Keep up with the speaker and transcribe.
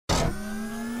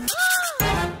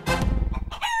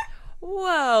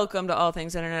Welcome to All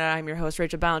Things Internet. I'm your host,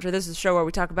 Rachel Ballinger. This is a show where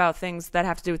we talk about things that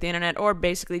have to do with the internet, or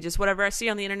basically just whatever I see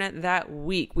on the internet that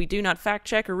week. We do not fact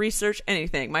check or research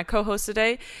anything. My co-host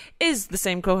today is the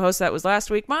same co-host that was last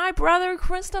week, my brother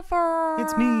Christopher.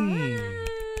 It's me.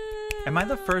 Am I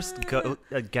the first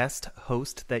guest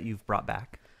host that you've brought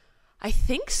back? I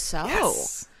think so.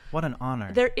 Yes. What an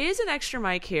honor. There is an extra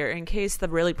mic here in case the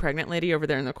really pregnant lady over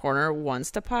there in the corner wants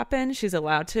to pop in. She's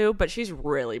allowed to, but she's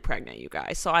really pregnant, you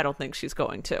guys, so I don't think she's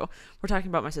going to. We're talking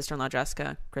about my sister-in-law,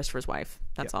 Jessica, Christopher's wife.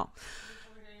 That's all.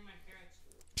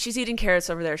 She's eating carrots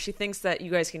over there. She thinks that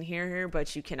you guys can hear her,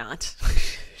 but you cannot.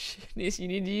 You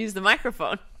need to use the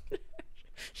microphone.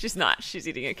 She's not. She's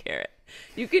eating a carrot.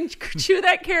 You can chew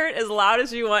that carrot as loud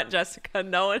as you want, Jessica.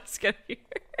 No one's going to hear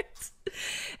it.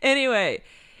 Anyway,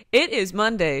 it is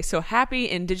Monday, so happy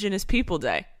Indigenous People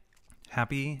Day.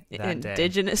 Happy that day.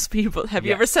 Indigenous people. Have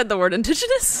you ever said the word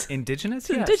indigenous? Indigenous?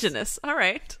 Yes. Indigenous. All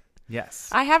right. Yes.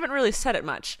 I haven't really said it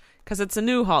much because it's a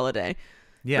new holiday.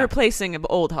 Yeah. Replacing an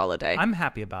old holiday. I'm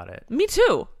happy about it. Me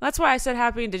too. That's why I said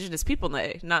happy Indigenous People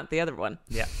Day, not the other one.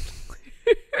 Yeah.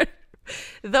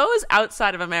 Those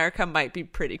outside of America might be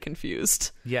pretty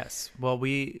confused. Yes. Well,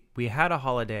 we had a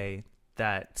holiday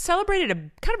that celebrated a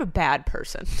kind of a bad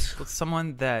person.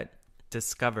 Someone that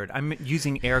discovered, I'm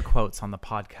using air quotes on the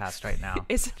podcast right now.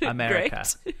 Isn't it America.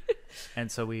 Great?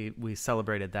 And so we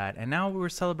celebrated that. And now we're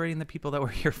celebrating the people that were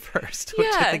here first,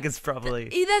 which I think is probably...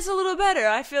 That's a little better.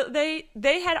 I feel they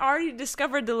had already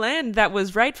discovered the land that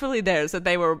was rightfully theirs, that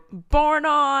they were born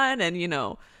on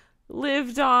and,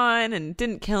 lived on and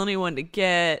didn't kill anyone to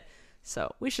get.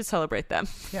 So we should celebrate them.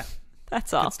 Yeah.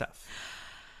 That's all. Good stuff.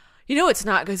 It's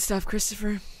not good stuff,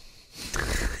 Christopher.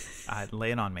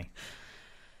 Lay it on me.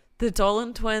 The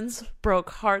Dolan twins broke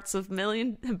hearts of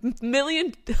million. You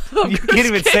can't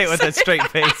even say it with a straight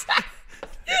face.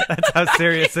 That's how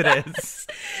serious it is.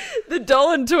 The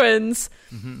Dolan twins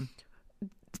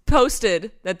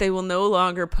posted that they will no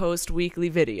longer post weekly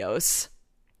videos.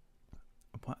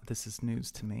 What? This is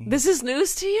news to me. This is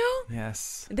news to you?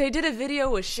 Yes. They did a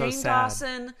video with Shane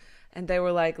Dawson, and they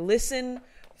were like, listen,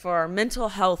 for our mental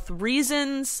health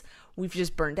reasons, we've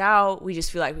just burned out. We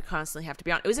just feel like we constantly have to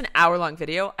be on. It was an hour-long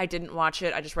video. I didn't watch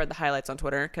it. I just read the highlights on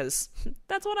Twitter because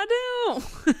that's what I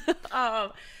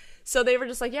do. So they were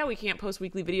just like, yeah, we can't post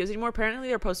weekly videos anymore. Apparently,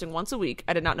 they're posting once a week.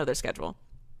 I did not know their schedule.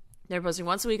 They're posting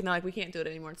once a week, and they're like, we can't do it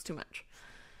anymore. It's too much.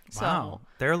 Wow. So,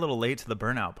 they're a little late to the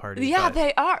burnout party. Yeah,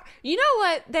 they are. You know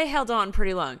what? They held on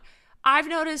pretty long. I've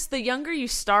noticed the younger you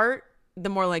start, the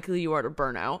more likely you are to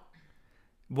burn out.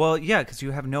 Well, yeah, because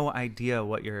you have no idea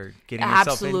what you're getting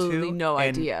yourself into. Absolutely no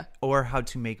idea. Or how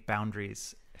to make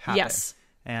boundaries happen. Yes.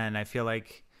 And I feel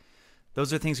like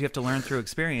those are things you have to learn through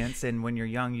experience. And when you're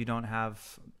young, you don't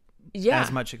have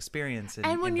as much experience in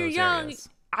And when you're those young, areas.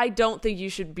 I don't think you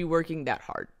should be working that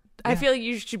hard. Yeah. I feel like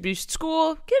you should be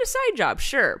school, get a side job,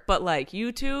 sure. But like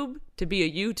YouTube, to be a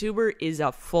YouTuber is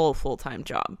a full-time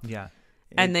job. Yeah.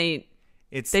 And they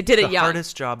did it the young.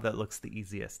 hardest job that looks the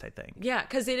easiest, I think. Yeah,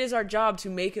 because it is our job to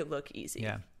make it look easy.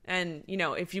 Yeah. And,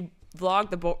 if you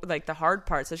vlog the hard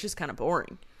parts, it's just kind of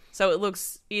boring. So it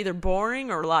looks either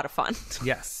boring or a lot of fun.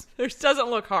 Yes. It doesn't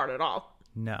look hard at all.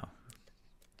 No.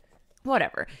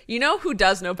 Whatever. You know who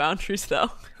does know boundaries,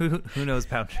 though? Who knows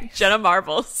boundaries? Jenna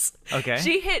Marbles. Okay.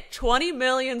 She hit 20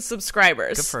 million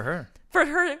subscribers. Good for her. For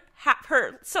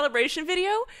her celebration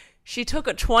video, she took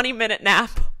a 20-minute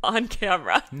nap on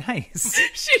camera. Nice.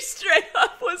 She straight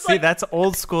up was See, that's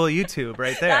old school YouTube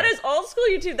right there. That is old school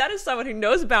YouTube. That is someone who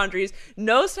knows boundaries,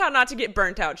 knows how not to get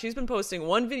burnt out. She's been posting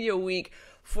one video a week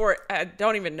for, I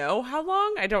don't even know how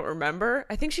long. I don't remember.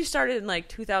 I think she started in like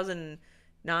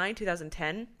 2009,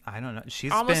 2010. I don't know.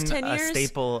 She's almost been 10 a years.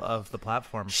 Staple of the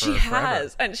platform for She forever.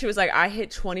 has. And she was like, I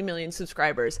hit 20 million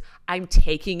subscribers. I'm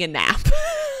taking a nap.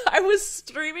 I was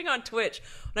streaming on Twitch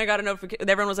when I got a notification.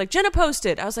 Everyone was like, Jenna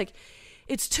posted. I was like,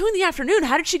 it's 2 p.m.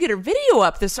 How did she get her video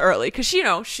up this early? Because,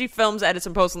 she films, edits,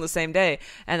 and posts on the same day.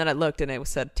 And then I looked and it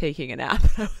said taking a nap.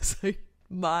 And I was like,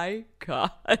 my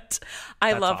God.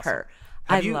 I love awesome. her.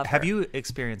 Have you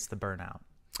experienced the burnout?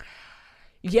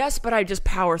 Yes, but I just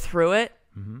power through it.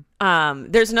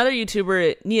 Mm-hmm. There's another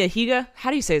YouTuber, Nia Higa. How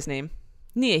do you say his name?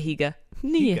 Nia Higa.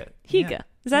 Higa. Yeah.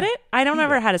 Is that it? I don't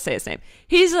remember how to say his name.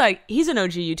 He's an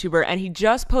OG YouTuber, and he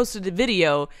just posted a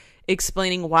video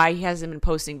explaining why he hasn't been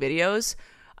posting videos.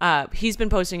 He's been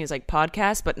posting his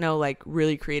podcast, but no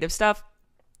really creative stuff.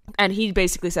 And he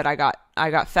basically said, I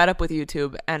got fed up with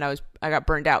YouTube, and I got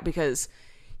burned out because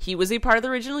he was a part of the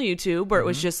original YouTube where it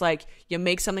was just like, you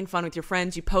make something fun with your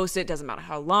friends, you post it, doesn't matter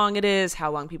how long it is, how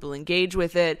long people engage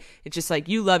with it. It's just like,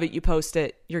 you love it, you post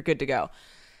it, you're good to go.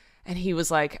 And he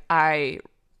was like, I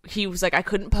he was like, I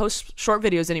couldn't post short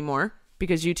videos anymore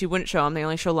because YouTube wouldn't show them. They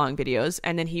only show long videos.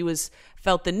 And then he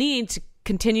felt the need to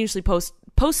continuously post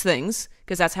things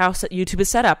because that's how YouTube is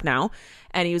set up now.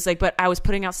 And he was like, but I was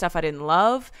putting out stuff I didn't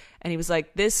love. And he was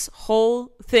like, this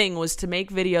whole thing was to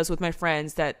make videos with my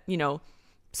friends that, you know,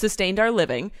 sustained our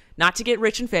living, not to get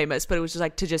rich and famous, but it was just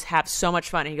like to just have so much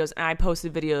fun. And he goes, and I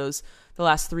posted videos the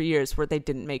last 3 years where they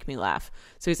didn't make me laugh.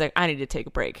 So he's like, I need to take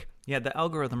a break. Yeah, the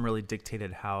algorithm really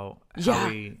dictated how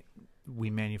we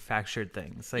manufactured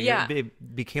things. Like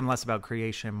it became less about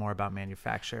creation, more about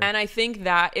manufacture. And I think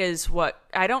that is what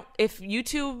if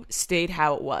YouTube stayed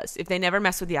how it was, if they never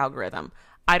messed with the algorithm,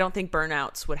 I don't think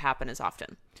burnouts would happen as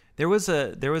often. There was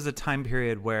a time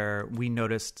period where we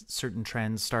noticed certain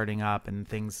trends starting up and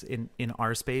things in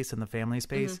our space, in the family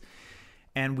space. Mm-hmm.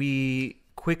 And we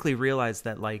quickly realized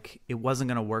that like it wasn't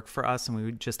going to work for us, and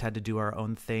we just had to do our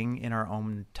own thing in our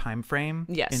own time frame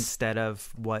instead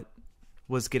of what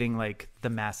was getting like the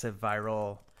massive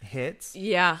viral hits.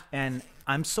 Yeah. And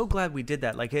I'm so glad we did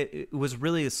that. Like it was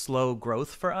really a slow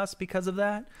growth for us because of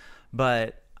that.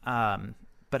 But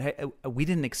we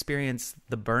didn't experience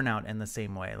the burnout in the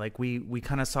same way. Like we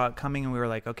kind of saw it coming and we were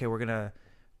like, okay,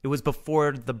 it was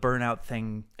before the burnout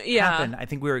thing happened. I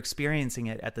think we were experiencing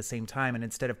it at the same time. And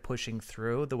instead of pushing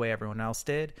through the way everyone else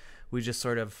did, we just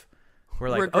sort of were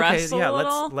like, okay, yeah,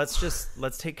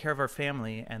 let's take care of our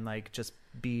family and like just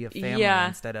be a family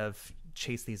instead of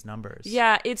chase these numbers.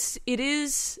 Yeah, it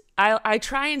is. I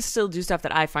try and still do stuff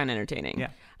that I find entertaining. Yeah.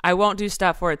 I won't do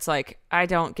stuff where it's like, I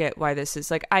don't get why this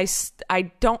is like, I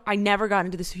never got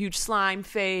into this huge slime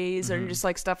phase or just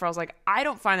like stuff where I was like, I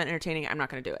don't find that entertaining. I'm not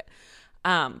going to do it.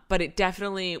 But it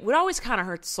definitely would always kind of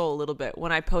hurt the soul a little bit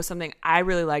when I post something I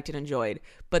really liked and enjoyed,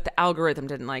 but the algorithm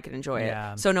didn't like and enjoy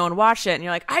it. So no one watched it. And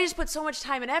you're like, I just put so much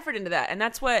time and effort into that. And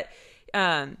that's what,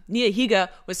 Nia Higa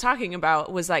was talking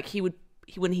about, was like,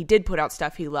 when he did put out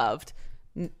stuff he loved,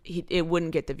 it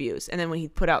wouldn't get the views. And then when he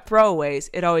put out throwaways,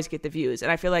 it always get the views.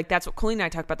 And I feel like that's what Colleen and I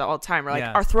talk about that all the time. We're like,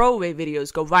 our throwaway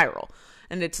videos go viral.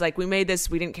 And it's like, we made this,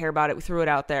 we didn't care about it, we threw it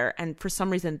out there. And for some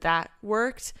reason that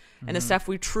worked. And the stuff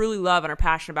we truly love and are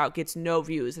passionate about gets no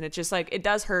views. And it's just like, it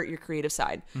does hurt your creative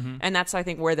side. And that's, I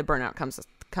think, where the burnout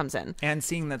comes in. And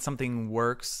seeing that something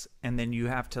works and then you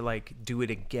have to like do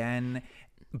it again,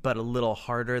 but a little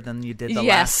harder than you did the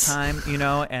last time, you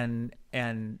know? And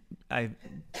I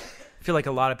feel like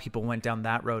a lot of people went down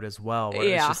that road as well, where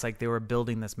it's just like they were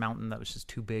building this mountain that was just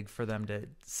too big for them to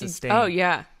sustain. Oh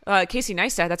yeah. Casey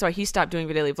Neistat, that's why he stopped doing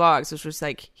daily vlogs, which was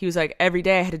like, he was like, every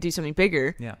day I had to do something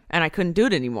bigger and I couldn't do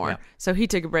it anymore. So he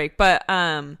took a break. But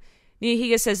Nia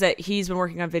Higa says that he's been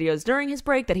working on videos during his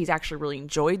break that he's actually really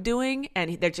enjoyed doing,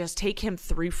 and they just take him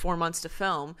 3-4 months to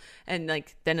film and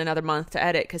like then another month to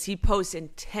edit, because he posts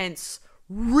intense,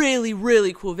 really,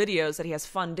 really cool videos that he has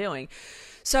fun doing.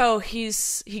 So he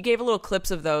gave a little clips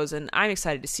of those, and I'm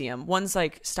excited to see them. One's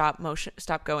like stop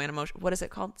go animation. What is it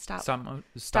called?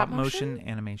 Stop motion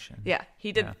animation. Yeah,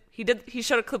 he did. Yeah. He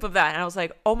showed a clip of that, and I was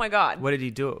like, oh my god. What did he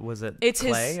do? Was it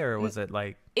clay or was it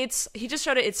like? He just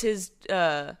showed it. It's his.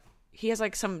 He has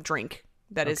like some drink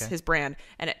that is his brand,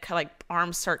 and it kind of like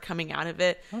arms start coming out of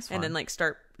it, and then like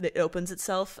it opens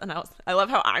itself, and I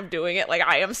love how I'm doing it. Like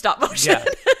I am stop motion. Yeah.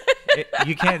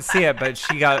 You can't see it, but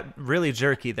she got really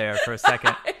jerky there for a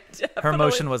second. Her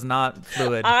motion was not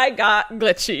fluid. I got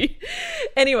glitchy.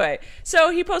 Anyway,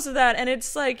 so he posted that, and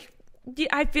it's like,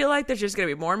 I feel like there's just going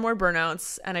to be more and more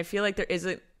burnouts, and I feel like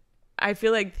I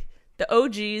feel like the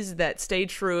OGs that stay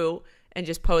true and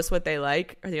just post what they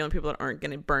like are the only people that aren't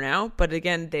going to burn out. But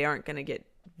again, they aren't going to get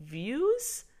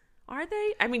views. Are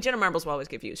they? I mean, Jenna Marbles will always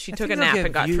get views. She took a nap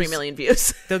and got 3 million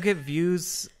views. They'll get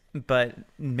views, but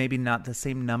maybe not the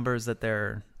same numbers that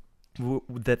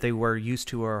they were used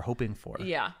to or hoping for.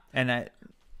 Yeah. And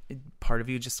part of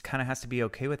you just kind of has to be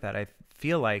okay with that. I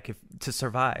feel like to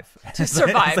survive. It's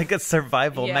like a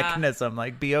survival mechanism.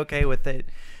 Like, be okay with it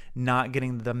not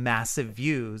getting the massive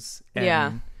views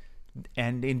and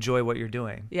enjoy what you're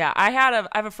doing. Yeah. I have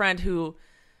a friend who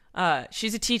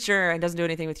she's a teacher and doesn't do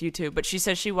anything with YouTube, but she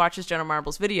says she watches Jenna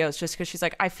Marbles videos just because she's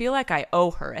like, I feel like I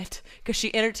owe her it, because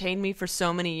she entertained me for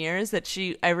so many years that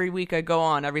every week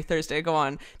every Thursday I go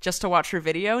on just to watch her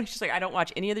video, and she's like, I don't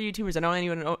watch any other YouTubers. I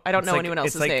don't know anyone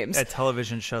else's names. It's like a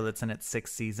television show that's in its 6th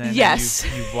season. Yes,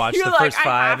 you've watched the first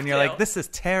 5, and you're like, this is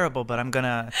terrible, but I'm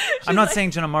not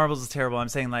saying Jenna Marbles is terrible. I'm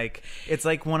saying like it's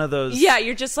like one of those. Yeah,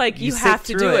 you're just like you have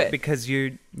to do it because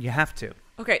you have to.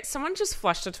 Okay, someone just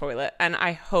flushed a toilet, and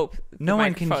I hope no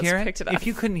one can hear it. If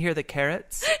you couldn't hear the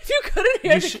carrots,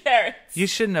 you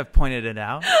shouldn't have pointed it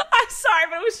out. I'm sorry,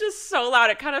 but it was just so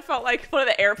loud. It kind of felt like one of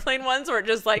the airplane ones where it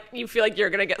just like you feel like you're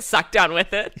gonna get sucked down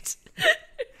with it.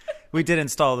 We did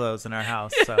install those in our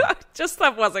house. So Just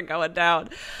stuff wasn't going down.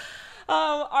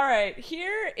 All right.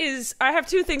 I have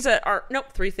three things that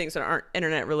aren't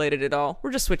internet related at all.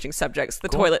 We're just switching subjects. The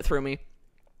toilet threw me.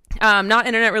 Not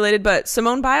internet related, but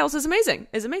Simone Biles is amazing.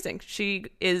 She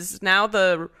is now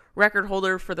the record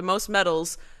holder for the most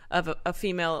medals of a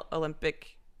female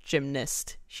Olympic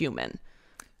gymnast human.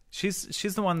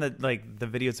 she's the one that like the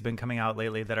videos have been coming out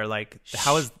lately that are like,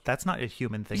 that's not a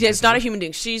human thing. Yeah, it's not a human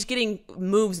thing. She's getting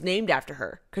moves named after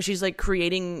her because she's like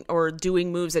creating or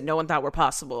doing moves that no one thought were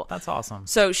possible. That's awesome.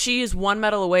 So she is one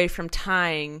medal away from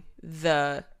tying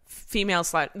the female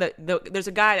slide. There's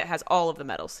a guy that has all of the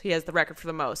medals. He has the record for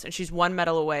the most, and she's one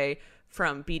medal away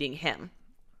from beating him.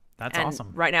 That's and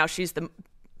awesome. Right now, she's the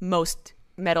most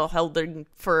medal holder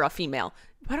for a female.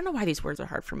 I don't know why these words are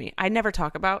hard for me. I never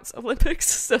talk about Olympics,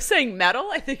 so saying medal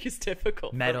I think is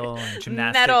difficult. Medal and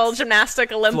gymnastics. Medal,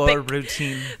 gymnastic, Olympic. Floor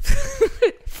routine.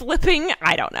 Flipping,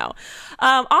 I don't know.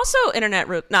 Also,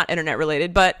 not internet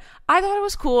related, but I thought it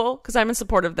was cool because I'm in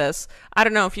support of this. I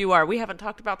don't know if you are. We haven't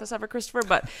talked about this ever, Christopher,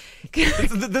 but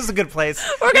this is a good place.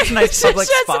 It's a nice public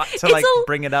spot to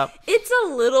bring it up. It's a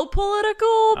little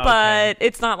political, but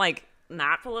it's not like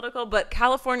not political. But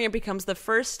California becomes the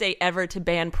first state ever to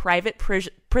ban private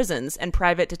prisons and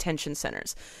private detention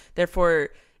centers. Therefore,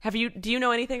 do you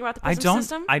know anything about the prison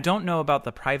system? I don't know about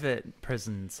the private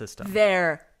prison system.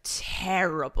 They're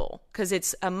terrible because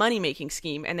it's a money-making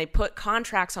scheme, and they put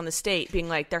contracts on the state being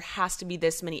like, there has to be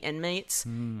this many inmates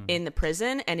in the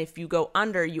prison, and if you go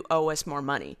under, you owe us more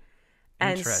money.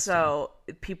 And so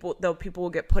people will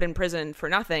get put in prison for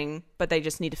nothing, but they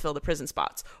just need to fill the prison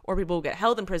spots. Or people will get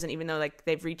held in prison even though like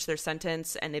they've reached their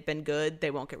sentence and they've been good,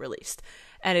 they won't get released.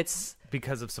 And it's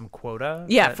because of some quota?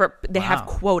 Yeah, they have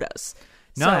quotas.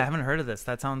 No, I haven't heard of this.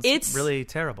 That sounds really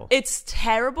terrible. It's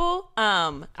terrible.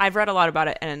 I've read a lot about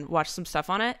it and watched some stuff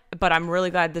on it, but I'm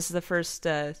really glad this is the first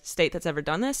state that's ever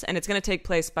done this, and it's going to take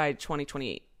place by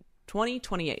 2028.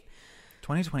 2028.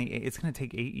 2028. It's going to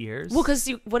take 8 years. Well, because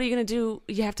what are you going to do?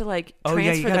 You have to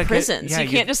transfer the prisons. You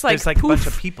can't just there's poof. A bunch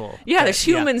of people. Yeah, there's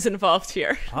humans involved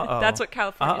here. That's what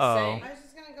California's saying. I was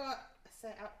just going to go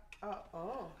sit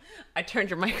out. I turned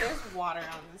your mic. There's water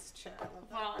on this chair.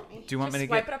 Do you want me to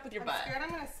swipe it up with your butt? I'm scared I'm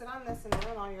going to sit on this and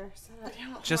ruin all your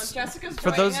setup. Just Jessica's for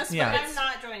joining those, us, yeah. I'm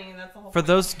not joining. That's the whole For point.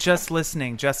 those just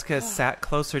listening, Jessica sat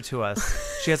closer to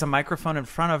us. She has a microphone in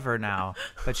front of her now,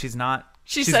 but she's not.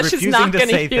 She she's said refusing she's not to going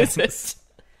say to use things.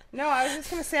 it. No, I was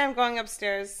just going to say I'm going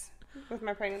upstairs with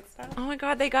my pregnant stuff. Oh my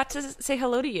God, they got to say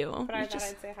hello to you. But I thought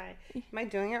I'd say hi. Am I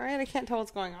doing it right? I can't tell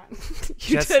what's going on.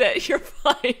 You did it. You're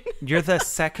fine. You're the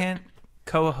second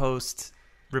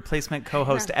replacement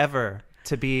co-host ever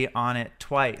to be on it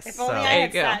twice. If only I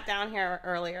had sat down here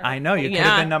earlier. I know, you could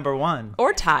have been number one.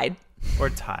 Or tied.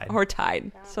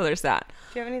 So there's that.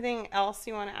 Do you have anything else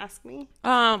you want to ask me?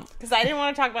 Because I didn't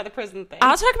want to talk about the prison thing.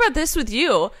 I'll talk about this with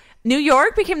you. New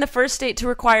York became the first state to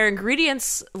require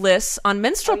ingredients lists on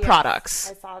menstrual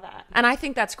products. I saw that. And I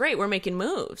think that's great. We're making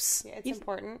moves. Yeah, it's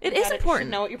important. It is important.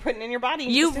 You know what you're putting in your body.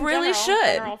 You really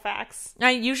should. General facts.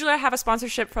 I usually have a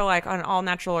sponsorship for an all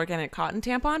natural organic cotton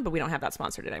tampon, but we don't have that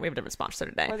sponsor today. We have a different sponsor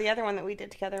today. Or the other one that we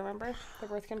did together, remember? The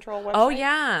birth control website. Oh,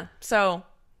 yeah. So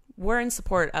we're in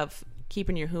support of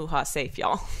keeping your hoo-ha safe,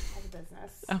 y'all.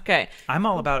 Business. Okay. I'm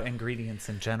all about ingredients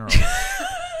in general.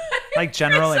 Like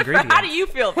general ingredients. How do you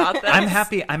feel about this? I'm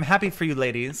happy for you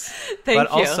ladies. Thank you. But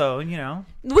also,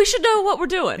 we should know what we're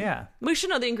doing. Yeah. We should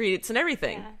know the ingredients and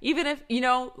everything. Yeah. Even if,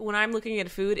 when I'm looking at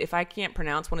food, if I can't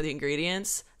pronounce one of the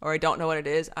ingredients or I don't know what it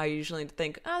is, I usually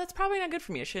think, that's probably not good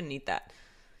for me. I shouldn't eat that.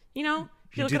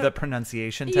 You do the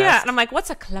pronunciation test? Yeah, and I'm like, what's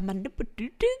a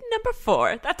number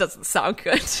 4? That doesn't sound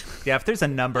good. Yeah, if there's a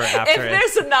number after if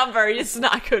there's a number, it's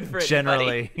not good for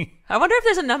generally. Anybody. I wonder if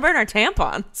there's a number in our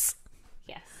tampons.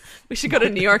 Yes. We should go to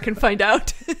New York and find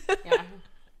out. Yeah.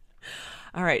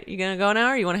 All right, you gonna go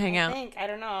now or you want to hang out? I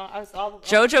don't know.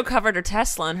 JoJo covered her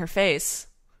Tesla in her face.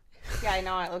 Yeah, I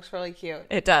know. It looks really cute.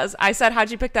 It does. I said,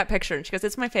 how'd you pick that picture? And she goes,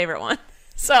 it's my favorite one.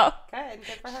 So good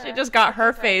for her. She just got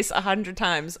her face 100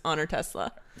 times on her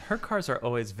Tesla. Her cars are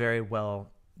always very well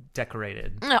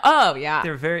decorated. Oh, yeah.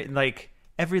 They're very,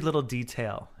 every little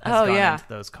detail has gone into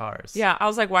those cars. Yeah, I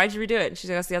was like, why'd you redo it? And she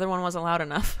goes, the other one wasn't loud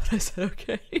enough. And I said,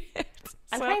 okay.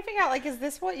 I'm trying to figure out, is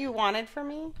this what you wanted for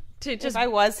me? If I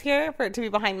was here, for it to be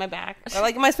behind my back? Or,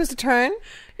 am I supposed to turn?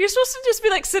 You're supposed to just be,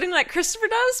 sitting like Christopher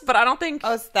does, but I don't think...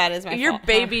 Oh, that is my Your fault.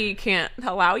 baby can't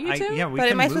allow you to? But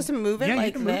am I supposed to move it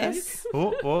like this?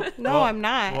 No, I'm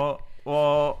not.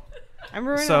 I'm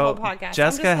ruining the whole podcast.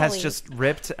 Jessica has just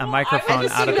ripped a microphone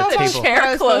out of the the table.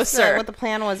 chair closer. What the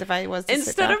plan was if I was to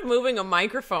Instead of moving a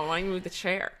microphone, why don't you move the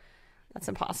chair? That's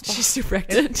impossible. She's too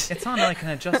pregnant. It's on like an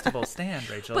adjustable stand,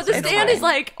 Rachel. But the stand is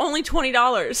like only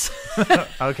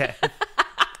 $20. Okay.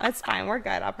 That's fine. We're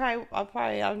good.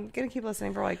 I'm gonna keep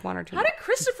listening for like 1 or 2. How did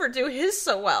Christopher do his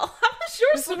so well? How was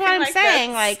yours? This is what I'm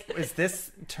saying. This? Like, is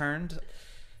this turned?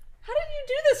 How did you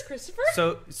do this, Christopher?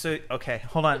 So okay,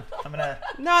 hold on. I'm gonna.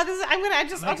 No, this is.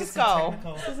 I'll just go.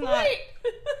 This is not.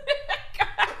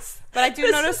 But I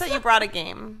do notice that you brought a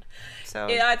game. So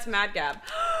yeah, it's Mad Gab.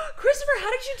 Christopher, how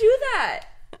did you do that?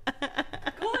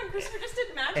 Go on, Christopher just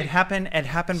did magic. It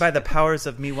happened by the powers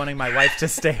of me wanting my wife to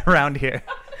stay around here.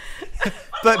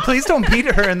 But please don't beat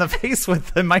her in the face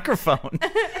with the microphone. The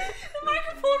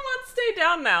microphone won't stay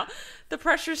down now. The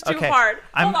pressure's too hard.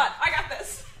 Hold on, I got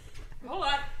this. Hold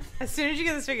on. As soon as you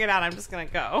get this figured out, I'm just gonna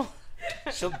go.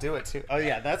 She'll do it too. Oh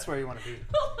yeah, that's where you want to be.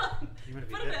 Hold on. You want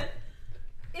to be Put 'em in.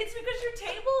 It's because your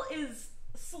table is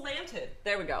slanted.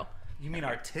 There we go. You mean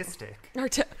artistic?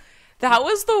 That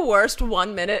was the worst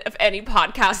 1 minute of any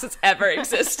podcast that's ever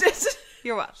existed.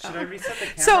 You're welcome. Should I reset the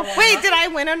camera? So wait, did I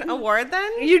win an award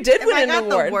then? You did win an I got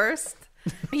award. The worst.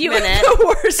 You were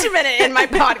the worst minute in my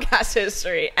podcast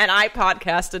history, and I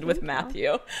podcasted with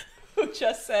Matthew, who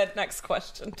just said next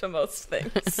question to most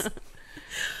things.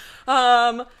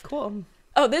 Cool.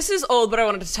 Oh, this is old, but I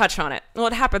wanted to touch on it. Well,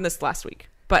 it happened this last week,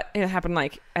 but it happened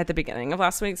like at the beginning of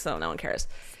last week, so no one cares.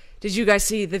 Did you guys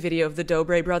see the video of the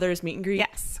Dobre brothers meet and greet?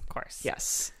 Yes, of course.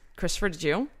 Yes. Christopher, did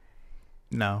you?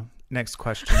 No. Next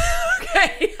question.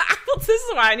 Okay. Well, this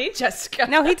is why I need Jessica.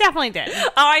 No, he definitely did. Oh,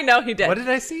 I know he did. What did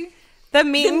I see? The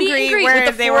meet and greet where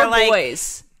with the they four were like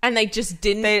boys, and they just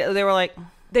didn't. They were like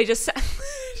They just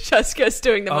Jessica's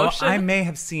doing the motion. I may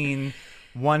have seen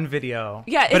one video.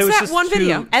 Yeah, but it's it was that just one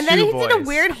video. and then two he did a boys.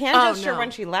 weird hand Oh, gesture no.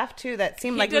 when she left too. That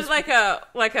seemed He like did like a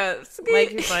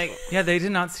he's like Yeah, they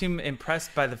did not seem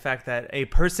impressed by the fact that a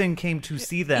person came to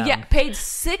see them. Yeah, paid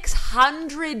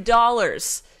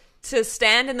 $600 to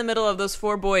stand in the middle of those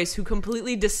four boys who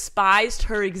completely despised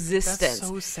her existence. That's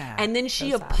so sad. And then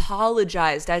she So sad.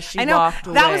 apologized as she I know walked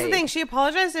away. that was the thing. She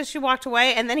apologized as she walked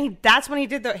away, and then that's when he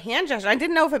did the hand gesture. I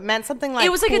didn't know if it meant something like It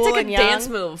was like cool it's like and a young. dance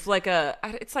move, it's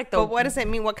like the. But what does it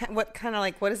mean? What kind of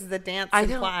like what does the dance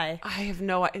imply? I have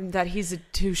no idea that he's a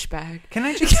douchebag. Can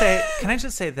I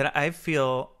just say that I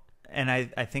feel, and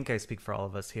I think I speak for all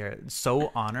of us here,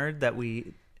 so honored that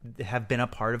we have been a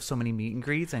part of so many meet and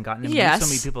greets and gotten to meet so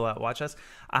many people that watch us.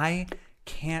 I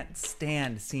can't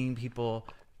stand seeing people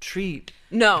treat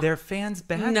their fans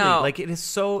badly. Like it's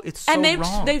so and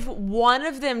wrong. They've one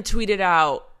of them tweeted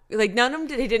out, like none of them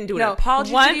they didn't do an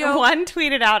apology video. One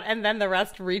tweeted out, and then the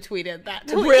rest retweeted that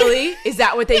tweet. Really? Is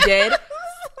that what they did?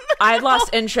 I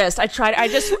lost interest. I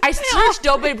searched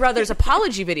Dobre Brothers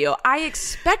apology video. I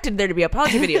expected there to be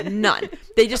apology video. None.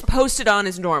 They just posted on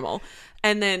as normal.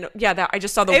 And then, I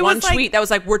just saw the one tweet that was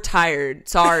like, "We're tired,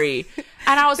 sorry,"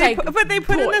 and I was but they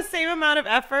put in the same amount of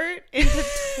effort into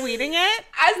tweeting it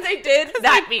as they did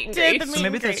that meet and greet. So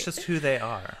maybe that's just who they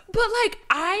are. But like,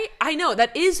 I know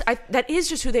that is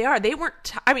just who they are. They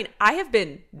weren't. I have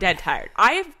been dead tired.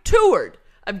 I have toured.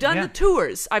 I've done the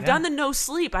tours. I've done the no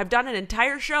sleep. I've done an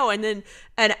entire show and then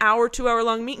an 2-hour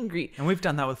long meet and greet. And we've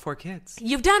done that with 4 kids.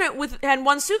 You've done it and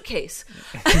one suitcase,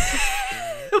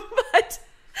 but.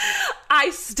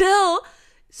 I still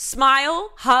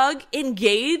smile, hug,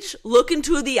 engage, look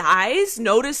into the eyes,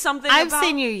 notice something. I've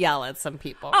seen you yell at some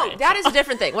people. Oh, Rachel. That is a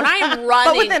different thing. When I am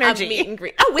running a meet and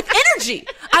greet. Oh, with energy.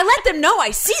 I let them know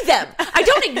I see them. I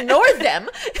don't ignore them.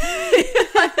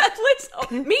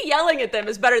 Me yelling at them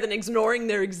is better than ignoring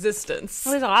their existence.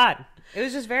 It was odd. It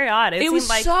was just very odd. It was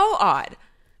so odd.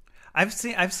 I've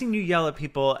seen you yell at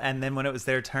people, and then when it was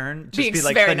their turn, just be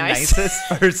like very the nice.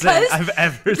 nicest person I've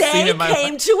ever seen in my life. They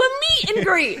came to a meet and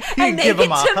greet, and they give get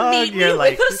them a to hug, meet me you're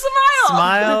like, with a smile.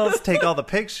 Smiles, take all the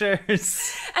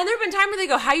pictures. And there have been times where they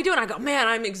go, "How you doing?" I go, "Man,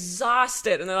 I'm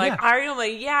exhausted." And they're like, "Are you?" I'm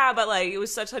like, "Yeah, but like it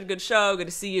was such a good show. Good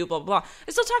to see you." Blah blah.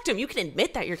 I still talk to them. You can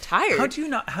admit that you're tired. How do you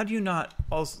not?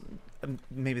 Also,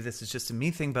 maybe this is just a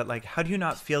me thing, but like, how do you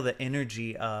not feel the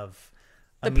energy of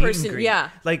the person,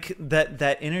 like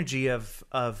that energy of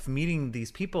meeting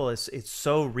these people it's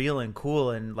so real and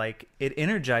cool, and like it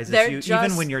energizes you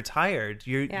even when you're tired.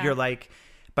 You're like,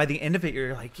 by the end of it,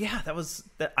 you're like,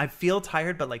 that I feel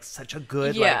tired, but like such a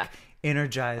good like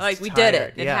energized. Like we tired. did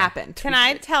it. It happened. Can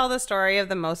I tell the story of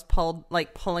the most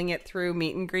pulling it through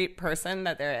meet and greet person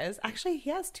that there is? Actually,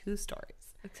 he has 2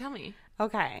 stories. Tell me.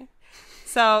 Okay,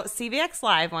 so CVX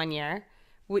Live one year.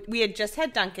 We had just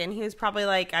had Duncan. He was probably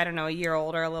like, I don't know, a year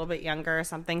older, a little bit younger or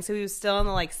something. So he was still in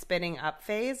the like spinning up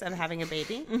phase of having a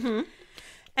baby. Mm-hmm.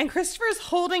 And Christopher's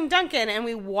holding Duncan, and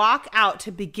we walk out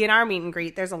to begin our meet and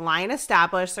greet. There's a line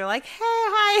established. They're like, "Hey,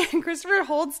 hi." And Christopher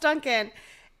holds Duncan.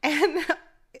 and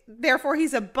therefore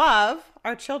he's above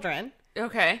our children.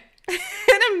 Okay.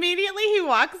 And immediately he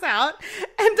walks out,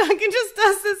 and Duncan just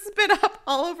does this spit up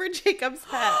all over Jacob's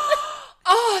head.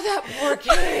 Oh, that poor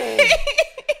kid.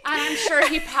 And I'm sure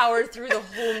he powered through the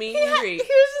whole meet and greet. He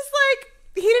was just like,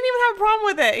 he didn't even have a problem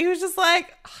with it. He was just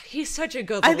like, He's such a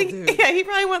good I little think, dude. yeah, he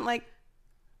probably went like,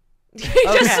 He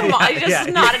just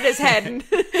nodded his head. And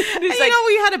he's you like, know,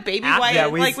 we had a baby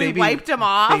wipe, we wiped him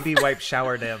off. Baby wipe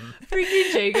showered him.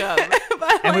 freaking Jacob.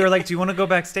 But, And we were like, do you want to go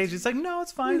backstage? He's like, no,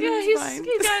 it's fine. Yeah, It's fine.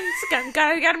 he's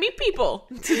got to meet people.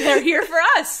 They're here for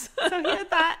us. so he had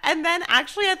that. And then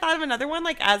actually I thought of another one,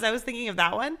 like as I was thinking of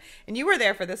that one, and you were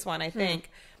there for this one, I think.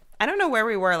 I don't know where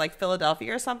we were, like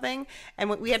Philadelphia or something. And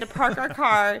we had to park our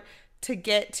car to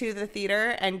get to the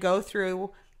theater and go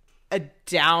through a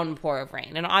downpour of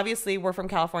rain. And obviously we're from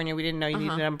California. We didn't know you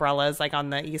needed umbrellas like on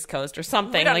the East Coast or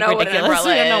something. We don't like know what an ridiculous.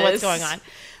 We umbrella don't know what's is. going on.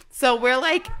 So we're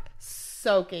like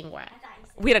soaking wet.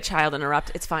 We had a child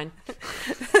interrupt. It's fine.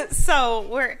 So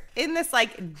we're in this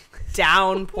like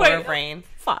downpour of rain.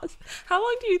 Pause. How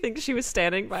long do you think she was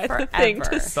standing by the thing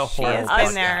Forever. to The She whole has podcast.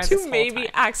 been there to this whole maybe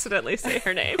time. accidentally say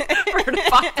her name for her to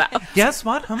pop out? Yes,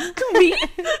 what? Me?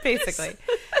 Basically.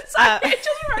 Sorry, it just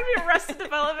reminded me of Arrested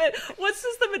Development. What's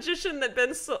this, the magician that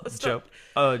Ben Joe.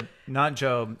 Not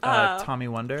Joe. Tommy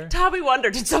Wonder. Tommy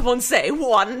Wonder. Did someone say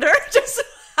Wonder? Just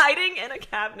hiding in a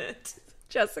cabinet.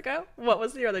 Jessica, what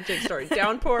was the other Jake story?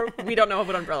 Downpour. We don't know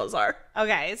what umbrellas are.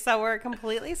 Okay, so we're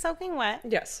completely soaking wet.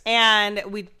 Yes. And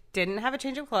we didn't have a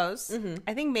change of clothes.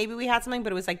 I think maybe we had something,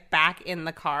 but it was like back in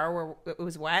the car where it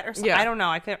was wet or something. Yeah. I don't know.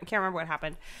 I can't remember what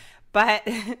happened. But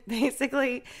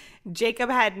basically, Jacob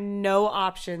had no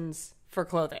options for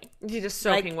clothing. You're just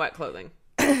soaking wet clothing.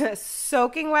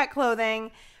 Soaking wet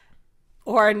clothing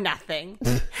or nothing.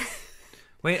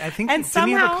 Wait, I think And didn't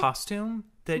you have somehow- a costume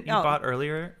that you No. bought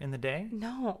earlier in the day?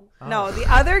 No, the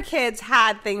other kids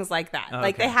had things like that.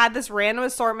 Like Okay. they had this random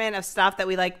assortment of stuff that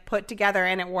we like put together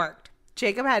and it worked.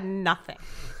 Jacob had nothing.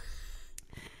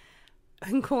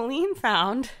 And Colleen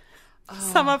found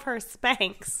some of her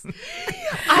Spanx.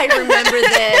 I remember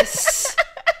this.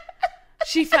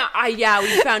 She found,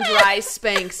 we found dry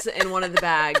Spanx in one of the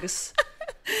bags.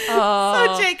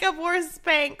 So Jacob wore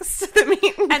Spanx to the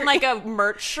meet And like a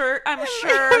merch shirt, I'm It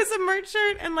sure. was a merch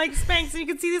shirt and like Spanx, and you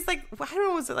could see these like I don't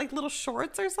know, was it like little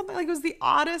shorts or something? Like it was the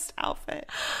oddest outfit.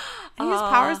 And he just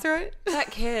powers through it, That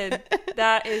kid,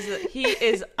 he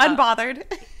is unbothered.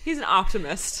 he's an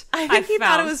optimist. I think he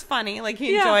thought it found. was funny. Like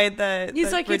he Yeah. enjoyed the. He's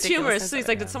the like, it's humorous. So ridiculousness he's of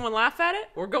like, it. did someone laugh at it?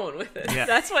 We're going with it. Yeah.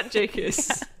 That's what Jake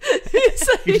is. He's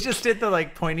like, You just did the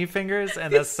like pointy fingers,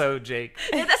 and that's so Jake.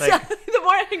 that's Like, the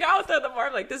more I hang out with her, the more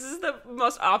I'm like, this is the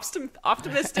most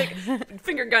optimistic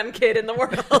finger gun kid in the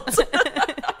world.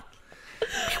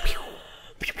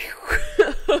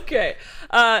 Okay.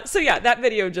 So yeah, that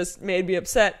video just made me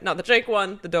upset. Not the Jake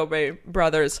one, the Dobre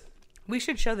brothers. We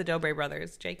should show the Dobre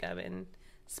brothers, Jacob and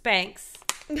Spanx.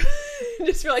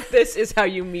 Just feel like this is how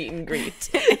you meet and greet.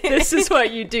 This is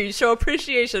what you do. You show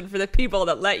appreciation for the people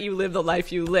that let you live the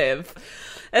life you live.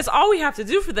 That's all we have to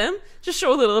do for them. Just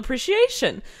show a little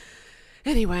appreciation.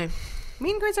 Anyway,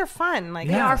 Meet and greets are fun. Like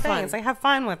Yeah. they are Fun. fun. It's like have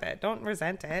fun with it. Don't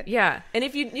resent it. yeah. And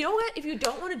if you know what? If you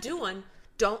don't want to do one,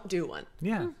 don't do one.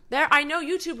 yeah. I know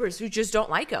YouTubers who just don't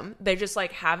like them. They just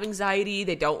like have anxiety.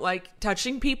 They don't like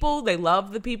touching people. They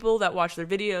love the people that watch their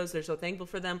videos. They're so thankful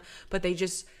for them, but they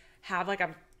just have like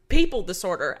a people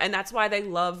disorder, and that's why they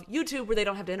love YouTube, where they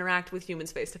don't have to interact with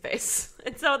humans face to face,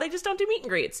 and so they just don't do meet and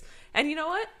greets. And you know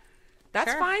what? That's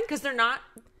Sure. fine, because they're not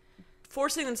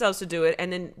forcing themselves to do it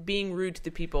and then being rude to the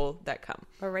people that come.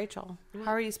 But Rachel,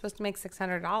 how are you supposed to make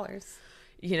 $600?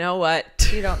 You know what?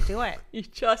 You don't do it. You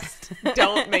just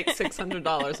don't make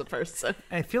 $600 a person.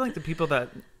 I feel like the people that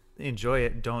enjoy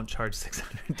it don't charge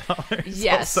 $600.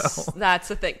 Yes, also. that's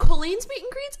the thing. Colleen's meet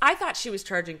and greets, I thought she was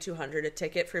charging $200 a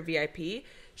ticket for VIP.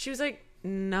 She was like,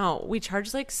 no, we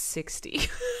charge like $60.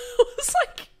 I was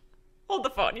like, hold the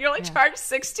phone. You're like, charge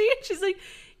 $60? And she's like,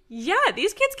 yeah,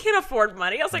 these kids can't afford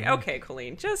money. I was like, okay,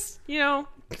 Colleen, just,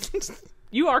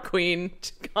 you are queen.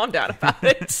 Calm down about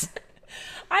it.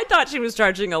 I thought she was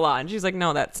charging a lot. And she's like,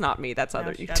 no, that's not me. That's other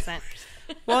No, she YouTubers. doesn't.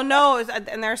 Well, no,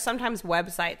 and there are sometimes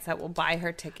websites that will buy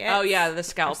her tickets. Oh, yeah, the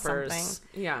something. scalpers.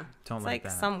 Yeah. Don't It's like like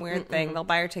that. some weird thing. They'll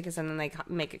buy her tickets and then they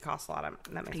make it cost a lot.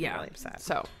 That makes me Yeah. really upset.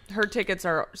 So her tickets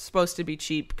are supposed to be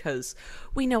cheap because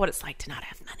we know what it's like to not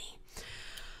have money.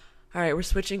 All right, we're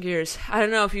switching gears. I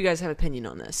don't know if you guys have opinion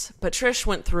on this, but Trish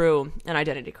went through an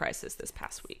identity crisis this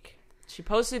past week. She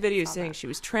posted a video saying she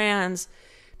was trans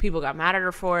People got mad at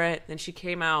her for it. Then she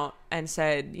came out and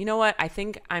said, you know what? I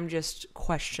think I'm just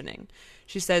questioning.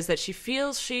 She says that she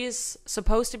feels she's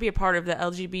supposed to be a part of the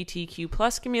LGBTQ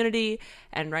plus community,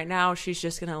 and right now she's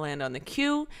just going to land on the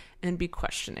Q and be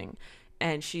questioning.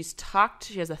 And she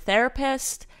has a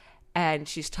therapist, and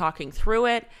she's talking through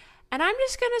it, and I'm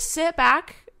just going to sit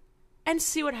back and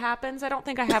see what happens. I don't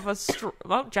think I have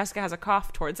well, Jessica has a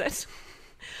cough towards it.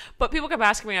 But people kept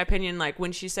asking me my opinion, like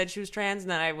when she said she was trans, and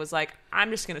then I was like,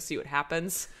 I'm just going to see what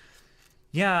happens.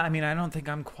 Yeah, I mean, I don't think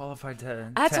I'm qualified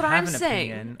to That's what have I'm an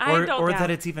saying. opinion, I don't or doubt.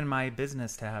 that it's even my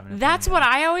business to have an opinion. That's what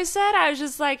I always said. I was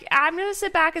just like, I'm gonna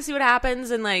sit back and see what happens,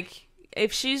 and like,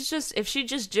 if she just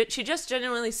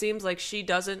genuinely seems like she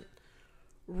doesn't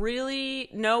really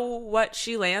know what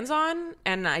she lands on,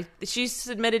 and she's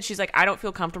admitted, she's like, I don't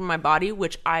feel comfortable in my body,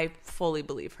 which I fully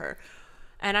believe her.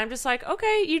 And I'm just like,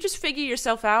 okay, you just figure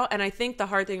yourself out. And I think the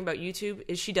hard thing about YouTube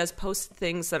is she does post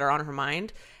things that are on her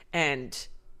mind, and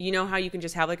you know how you can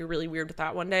just have like a really weird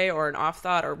thought one day, or an off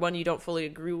thought, or one you don't fully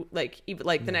agree, like even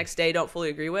like the next day don't fully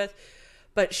agree with,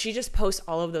 but she just posts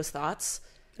all of those thoughts.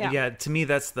 Yeah, to me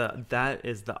that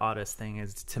is the oddest thing,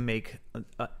 is to make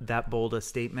that bold a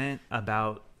statement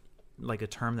about like a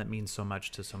term that means so much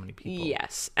to so many people.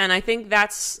 Yes, and I think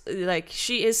that's like,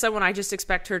 she is someone I just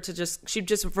expect her to she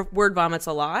just word vomits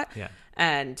a lot. Yeah,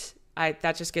 and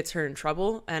that just gets her in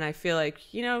trouble. And I feel like,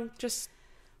 just.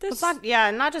 It's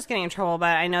not just getting in trouble,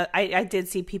 but I know I did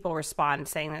see people respond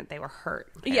saying that they were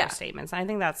hurt by her statements. And I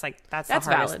think that's the hardest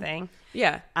valid. thing.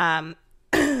 Yeah.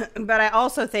 But I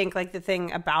also think like the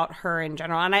thing about her in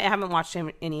general, and I haven't watched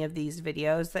any of these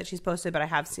videos that she's posted, but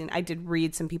I did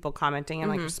read some people commenting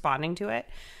and like responding to it.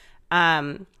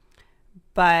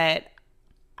 But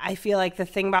I feel like the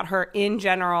thing about her in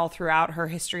general throughout her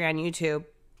history on YouTube,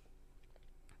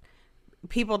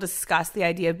 people discuss the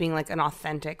idea of being like an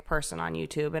authentic person on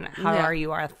YouTube, and how are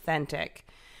you authentic?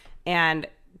 And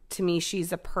to me,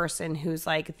 she's a person who's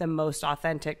like the most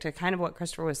authentic to kind of what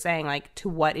Christopher was saying, like to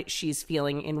what she's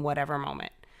feeling in whatever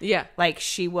moment. Yeah. Like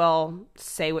she will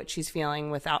say what she's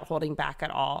feeling without holding back at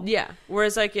all. Yeah.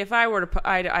 Whereas like if I were to,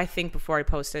 I think before I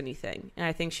post anything, and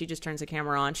I think she just turns the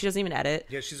camera on. She doesn't even edit.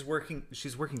 Yeah, she's working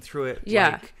through it.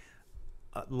 Yeah. Like,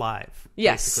 live.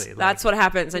 Yes, basically. that's what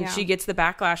happens, and Yeah. she gets the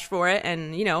backlash for it,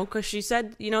 and because she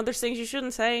said, there's things you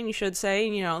shouldn't say and you should say,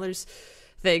 and there's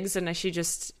things, and she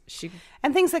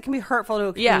and things that can be hurtful to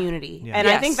a Yeah. community. Yeah. And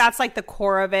I Yes. think that's like the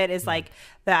core of it, is like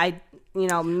that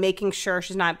making sure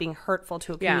she's not being hurtful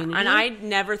to a community. and I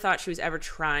never thought she was ever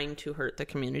trying to hurt the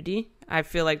community. I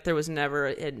feel like there was never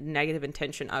a negative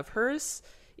intention of hers.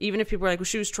 Even if people were like, well,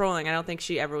 she was trolling, I don't think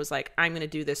she ever was like, I'm going to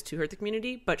do this to hurt the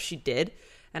community, but she did.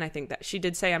 And I think that she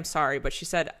did say, I'm sorry, but she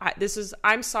said,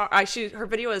 I'm sorry. Her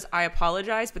video is, I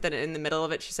apologize, but then in the middle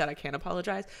of it, she said, I can't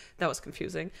apologize. That was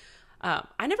confusing.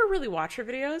 I never really watch her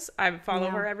videos. I follow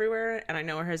her everywhere, and I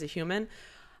know her as a human.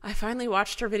 I finally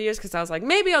watched her videos because I was like,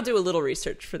 maybe I'll do a little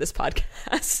research for this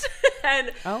podcast.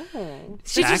 And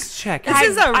she Fact check. This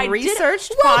is a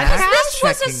researched podcast. This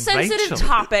was a Fact-checking sensitive Rachel.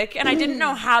 topic, and I didn't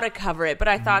know how to cover it, but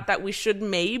I thought that we should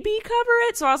maybe cover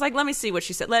it. So I was like, let me see what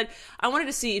she said. I wanted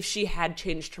to see if she had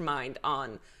changed her mind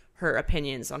on her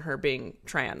opinions on her being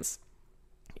trans.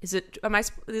 Is that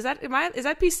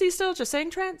PC still just saying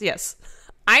trans? Yes.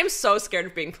 I'm so scared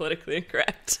of being politically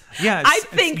incorrect. Yeah, I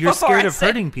think you're before scared I of say-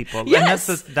 hurting people. Yes.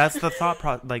 And that's the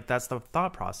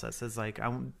thought process. Is like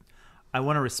I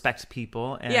want to respect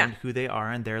people and who they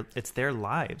are, and it's their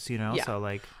lives, Yeah. So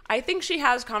like, I think she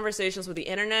has conversations with the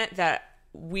internet that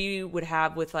we would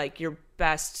have with like your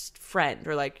best friend,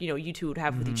 or like you two would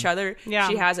have with each other. Yeah.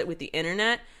 She has it with the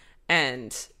internet,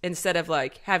 and instead of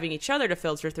like having each other to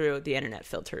filter through, the internet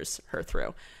filters her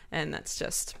through, and that's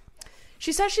just.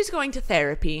 She says she's going to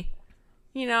therapy.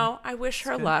 I wish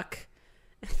her luck.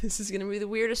 This is going to be the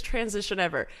weirdest transition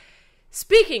ever.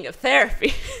 Speaking of therapy,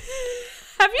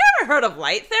 have you ever heard of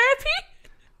light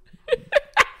therapy?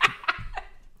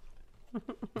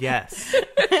 yes,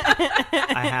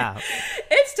 I have.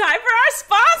 It's time for our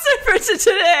sponsor for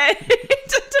today.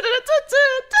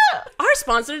 Our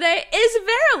sponsor today is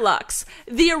Verilux,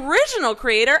 the original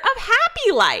creator of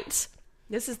Happy Light.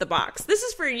 This is the box. This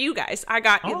is for you guys.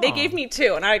 They gave me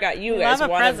two, and I got you guys love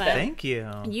a one present. of them. Thank you.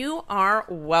 You are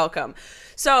welcome.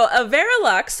 So,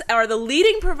 Verilux are the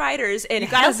leading providers in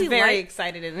Got us healthy very light.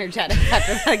 excited and energetic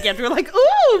after that gift. We're like,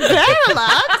 ooh,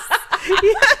 Verilux.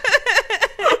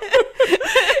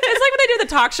 It's like when they do the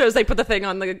talk shows, they put the thing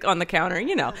on the counter,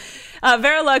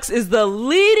 Verilux is the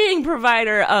leading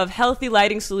provider of healthy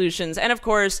lighting solutions, and of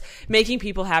course, making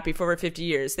people happy for over 50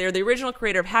 years. They're the original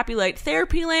creator of Happy Light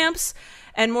therapy lamps,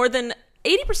 and more than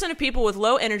 80% of people with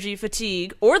low energy,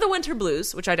 fatigue, or the winter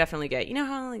blues, which I definitely get. You know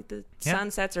how like the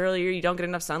sun sets earlier, you don't get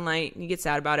enough sunlight, and you get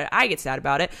sad about it. I get sad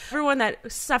about it. Everyone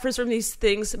that suffers from these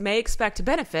things may expect to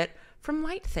benefit from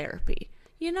light therapy.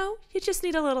 You know, you just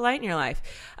need a little light in your life.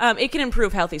 It can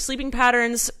improve healthy sleeping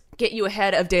patterns, get you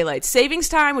ahead of daylight savings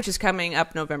time, which is coming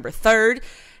up November 3rd.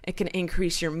 It can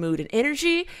increase your mood and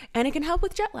energy, and it can help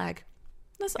with jet lag.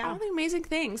 That's all the amazing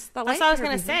things. That's what I was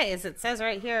going to say. Is it says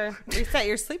right here, reset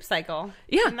your sleep cycle.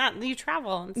 Yeah, and that you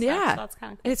travel and stuff. Yeah, so that's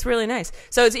kind of cool. It's really nice.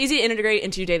 So it's easy to integrate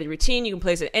into your daily routine. You can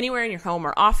place it anywhere in your home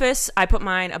or office. I put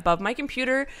mine above my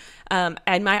computer, and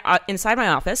inside my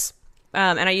office,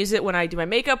 and I use it when I do my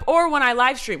makeup or when I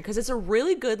live stream because it's a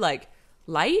really good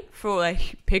light for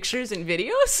pictures and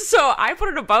videos. So I put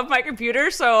it above my computer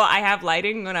so I have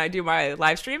lighting when I do my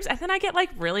live streams, and then I get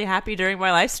really happy during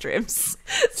my live streams.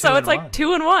 So it's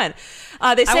 2 in 1.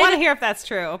 They say I want to hear if that's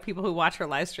true. People who watch her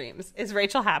live streams. Is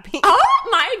Rachel happy? Oh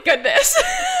my goodness.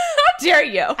 How dare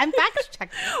you? I'm fact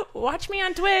checking. Watch me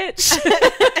on Twitch.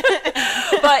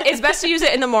 But it's best to use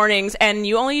it in the mornings, and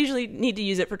you only usually need to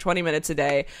use it for 20 minutes a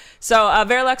day. So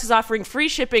Verilux is offering free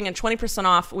shipping and 20%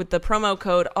 off with the promo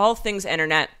code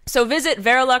AllThingsInternet. So visit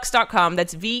Verilux.com,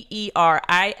 that's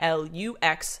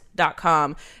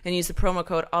Verilux.com, and use the promo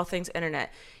code AllThingsInternet.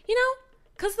 You know,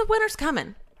 because the winter's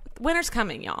coming. Winter's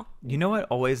coming, y'all. You know what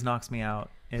always knocks me out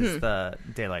is the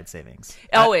daylight savings.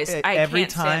 Always. Every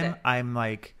can't stand time it. I'm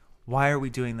like, why are we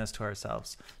doing this to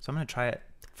ourselves? So I'm going to try it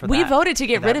for that. We voted to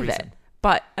get rid of reason. it.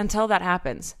 But until that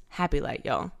happens, happy light,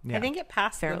 y'all. Yeah. I think it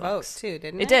passed the vote too,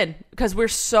 didn't it? It did, because we're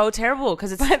so terrible.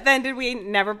 Because it's But then did we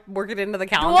never work it into the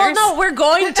calendars? well, no, we're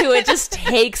going to. It just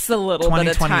takes a little bit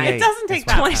of time. 2028 It doesn't take is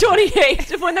that what-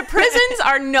 2028, when the prisons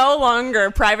are no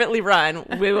longer privately run,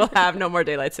 we will have no more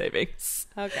daylight savings.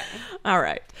 Okay. All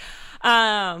right.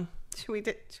 Should we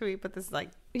put this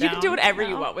You can do down whatever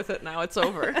you now? want with it now. It's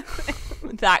over.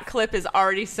 That clip is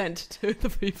already sent to the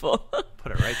people.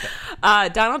 Put it right there.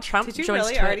 Donald Trump Did you joins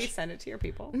really Twitch. already send it to your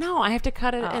people? No, I have to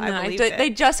cut it. And I believed it. They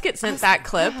just get sent that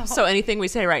clip, so anything we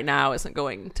say right now isn't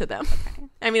going to them. Okay.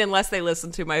 I mean, unless they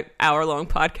listen to my hour-long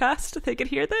podcast, they could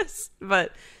hear this.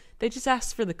 But they just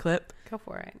asked for the clip. Go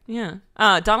for it. Yeah.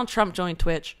 Donald Trump joined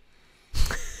Twitch.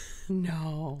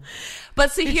 No.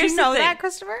 But see, Did here's you know the thing. that,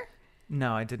 Christopher?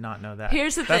 No, I did not know that.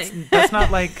 Here's the thing. That's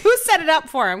not like... Who set it up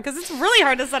for him? Because it's really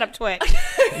hard to set up Twitch.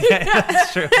 Yeah,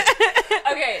 that's true.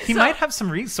 Okay, He might have some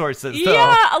resources, though.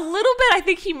 Yeah, a little bit. I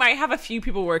think he might have a few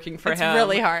people working for It's him.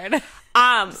 really hard.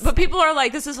 But people are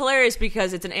like, this is hilarious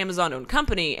because it's an Amazon-owned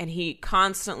company, and he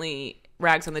constantly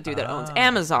rags on the dude that owns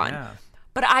Amazon. Yeah.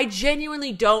 But I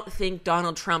genuinely don't think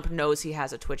Donald Trump knows he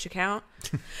has a Twitch account.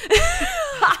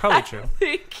 That's probably true.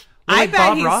 I I Like bet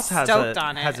Bob he's Ross has stoked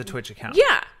on it. a Twitch account.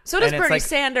 Yeah, so does And it's Bernie like-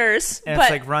 Sanders. And but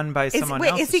it's like run by someone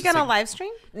else. Is he going to live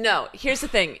stream? no, here's the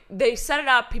thing. They set it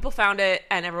up, people found it,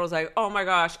 and everyone was like, oh my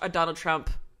gosh, a Donald Trump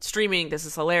streaming, this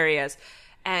is hilarious.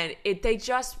 And they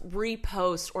just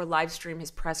repost or live stream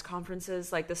his press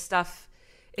conferences, like the stuff.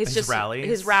 It's His just rallies?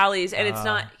 his rallies, and it's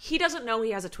not. He doesn't know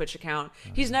he has a Twitch account.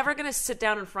 He's never going to sit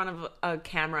down in front of a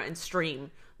camera and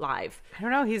stream live. I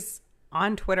don't know. He's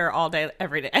on Twitter all day,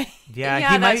 every day. Yeah,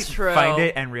 Yeah, he that's might true. find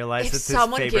it and realize If it's his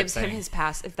someone favorite gives thing. him his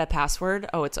that password,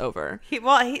 oh, it's over.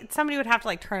 Somebody would have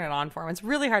to turn it on for him. It's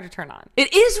really hard to turn on.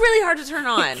 It is really hard to turn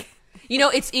on. You know,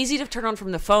 it's easy to turn on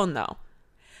from the phone, though.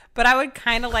 But I would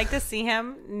kind of like to see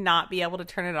him not be able to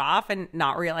turn it off and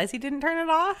not realize he didn't turn it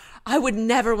off. I would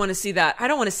never want to see that. I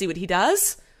don't want to see what he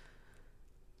does.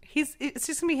 It's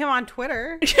just gonna be him on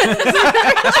Twitter.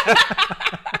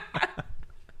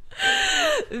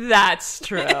 That's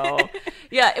true.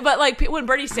 Yeah, but when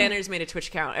Bernie Sanders made a Twitch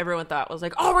account, everyone thought was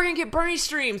like, oh, we're going to get Bernie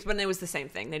streams. But it was the same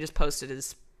thing. They just posted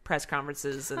his press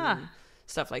conferences and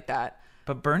stuff like that.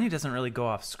 But Bernie doesn't really go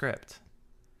off script.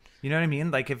 You know what I mean?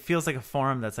 Like, it feels like a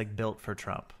forum that's built for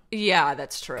Trump. Yeah,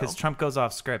 that's true. Because Trump goes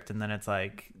off script, and then it's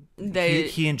like he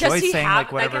Does enjoys he saying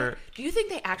have, whatever. do you think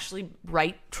they actually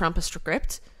write Trump a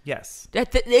script Yes,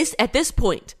 at this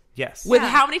point? yes. With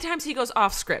how many times he goes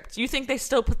off script, do you think they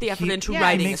still put the effort into He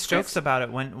writing a makes script? jokes about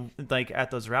it when, at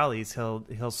those rallies, he'll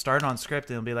start on script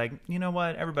and he'll be like, you know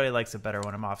what, everybody likes it better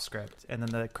when I'm off script, and then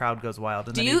the crowd goes wild.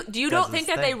 And Do you don't think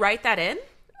that they write that in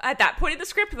at that point in the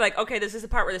script? Like, okay, this is the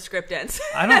part where the script ends.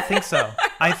 I don't think so.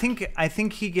 I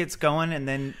think he gets going, and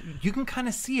then you can kind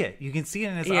of see it. You can see it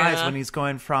in his eyes when he's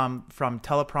going from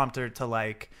teleprompter to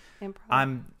Improv.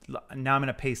 I'm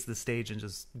gonna pace the stage and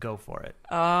just go for it.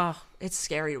 Oh, it's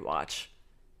scary to watch.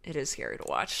 It is scary to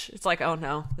watch. It's like, oh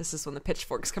no, this is when the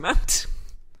pitchforks come out.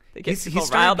 They get He people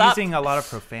started riled up. using a lot of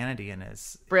profanity in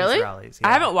his Really? rallies. I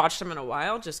Yeah. haven't watched him in a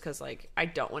while just because, like, I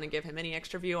don't want to give him any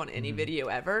extra view on any video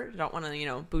ever. I don't want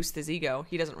to, boost his ego.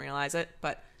 He doesn't realize it,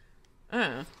 but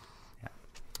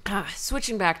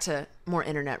switching back to more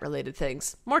internet-related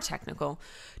things, more technical.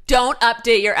 Don't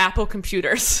update your Apple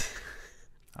computers.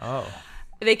 Oh.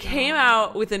 They came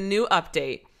out with a new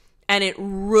update, and it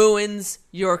ruins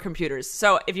your computers.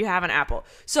 So if you have an Apple.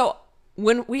 So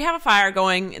when we have a fire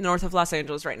going in north of Los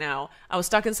Angeles right now, I was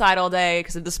stuck inside all day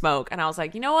because of the smoke. And I was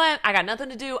like, you know what? I got nothing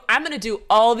to do. I'm going to do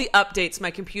all the updates my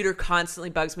computer constantly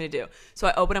bugs me to do. So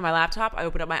I opened up my laptop, I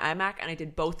opened up my iMac, and I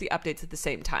did both the updates at the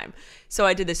same time. So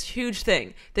I did this huge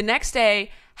thing. The next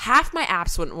day, half my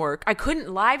apps wouldn't work. I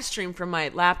couldn't live stream from my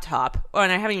laptop. Oh,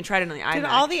 and I haven't even tried it on the iMac. Did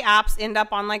all the apps end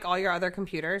up on like all your other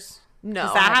computers? No.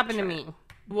 'Cause I that haven't happened to tried me. it.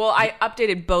 Well, I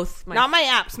updated both my... Not my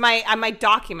apps, my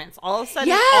documents. All of a sudden,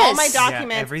 Yes! all my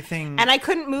documents, Yeah, everything- and I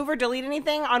couldn't move or delete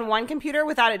anything on one computer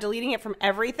without it deleting it from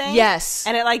everything. Yes.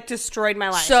 and it like destroyed my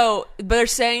life. So, but they're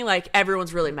saying like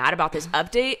everyone's really mad about this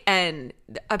update, and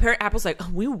apparently Apple's like, oh,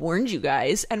 we warned you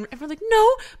guys, and everyone's like, no.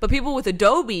 But people with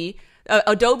Adobe,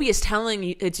 Adobe is telling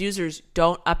its users,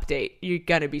 don't update. You're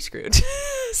gonna be screwed.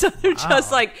 So they're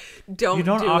just like, don't. You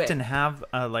don't do often it. have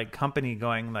a like company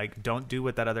going like, don't do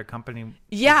what that other company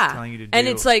Yeah. is telling you to do. And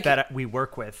it's like- that we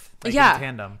work with, like, Yeah, in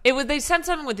tandem. it would. They sent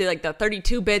something with the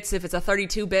 32 bits. If it's a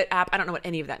 32-bit app, I don't know what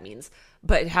any of that means,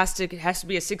 but it has to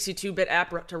be a 62-bit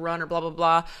app to run or blah blah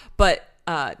blah. But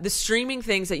the streaming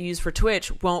things that you use for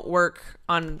Twitch won't work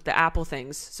on the Apple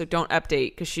things, so don't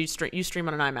update because you stream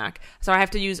on an iMac. So I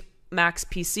have to use Mac's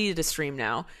PC to stream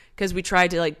now because we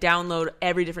tried to like download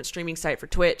every different streaming site for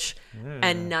Twitch,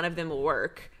 and none of them will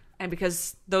work. And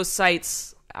because those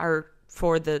sites are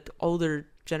for the older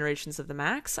generations of the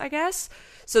Macs, I guess.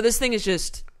 So this thing is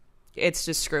just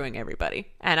screwing everybody.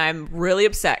 And I'm really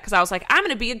upset because I was like, I'm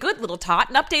going to be a good little tot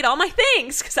and update all my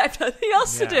things because I have nothing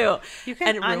else to do. you can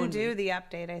And it ruined undo me. the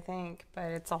update, I think, but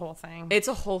it's a whole thing. It's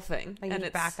a whole thing. Like and you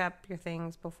it's back up your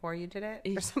things before you did it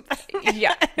or something.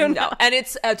 Yeah, I don't know. no. And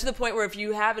it's to the point where if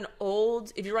you're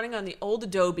running on the old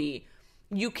Adobe,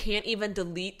 you can't even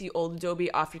delete the old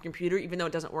Adobe off your computer, even though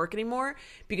it doesn't work anymore,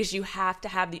 because you have to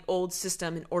have the old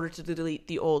system in order to delete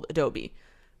the old Adobe.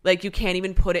 Like, you can't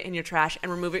even put it in your trash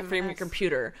and remove it from your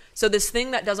computer. So this thing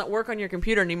that doesn't work on your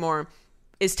computer anymore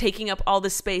is taking up all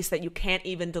the space that you can't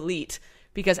even delete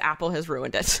because Apple has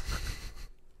ruined it.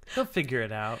 They'll figure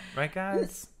it out, right,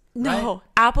 guys? No, Right?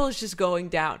 Apple is just going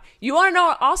down. You want to know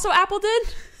what also Apple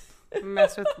did?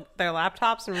 Mess with their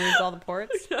laptops and remove all the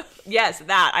ports. Yes,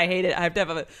 that. I hate it. I have to have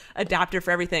an adapter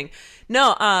for everything.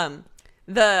 No,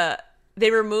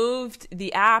 they removed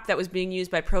the app that was being used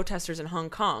by protesters in Hong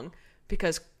Kong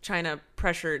because China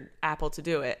pressured Apple to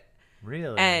do it.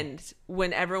 Really? And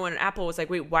when everyone at Apple was like,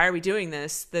 wait, why are we doing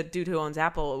this? The dude who owns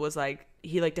Apple was like,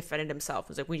 he like defended himself.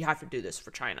 He was like, we have to do this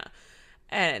for China.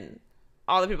 And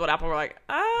all the people at Apple were like,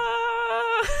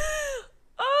 okay.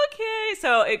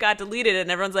 So it got deleted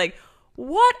and everyone's like,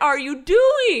 what are you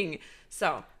doing?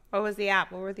 So What was the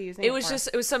app? What were they using? it was for? just,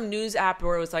 it was some news app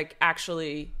where it was like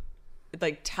actually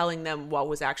like telling them what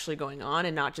was actually going on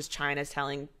and not just China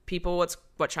telling people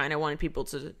what China wanted people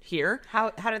to hear. How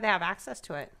did they have access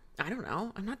to it? I don't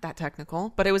know. I'm not that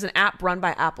technical, but it was an app run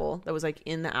by Apple that was like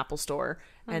in the Apple store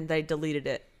and they deleted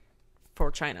it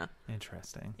for China.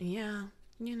 Interesting. Yeah.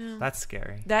 That's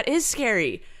scary. That is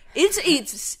scary.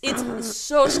 It's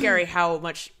so scary how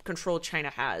much control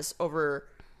China has over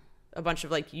a bunch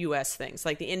of like US things,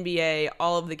 like the NBA,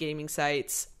 all of the gaming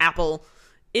sites, Apple.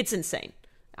 It's insane.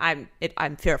 I'm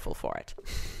fearful for it.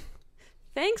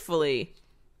 Thankfully,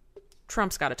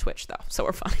 Trump's got a Twitch though, so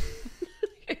we're fine.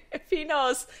 if he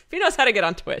knows how to get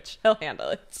on Twitch, he'll handle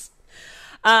it.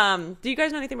 Do you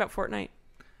guys know anything about Fortnite?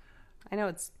 I know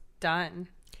it's done.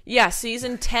 Yeah,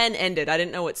 season 10 ended. I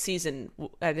didn't know I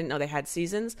didn't know they had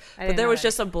seasons. But there was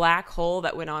just a black hole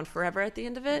that went on forever at the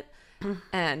end of it.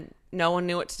 And no one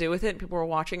knew what to do with it. People were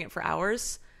watching it for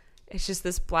hours. It's just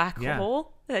this black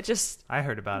hole that just... I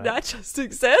heard about it. That just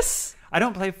exists. I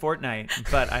don't play Fortnite,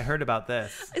 but I heard about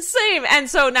this. Same. And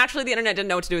so naturally the internet didn't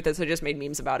know what to do with it, so they just made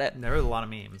memes about it. There were a lot of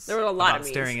memes. There were a lot about of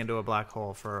memes. staring into a black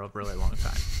hole for a really long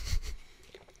time.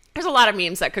 There's a lot of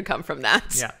memes that could come from that.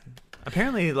 Yeah.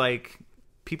 Apparently, like,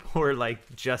 people were,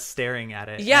 like, just staring at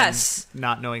it. Yes. And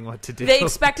not knowing what to do. They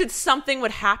expected something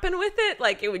would happen with it,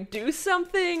 like it would do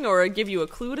something or give you a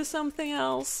clue to something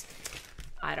else.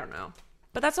 I don't know.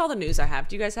 But that's all the news I have.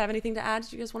 Do you guys have anything to add?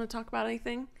 Do you guys want to talk about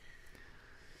anything?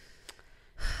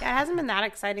 Yeah, it hasn't been that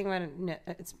exciting when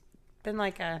it's been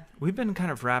like a... We've been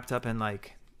kind of wrapped up in,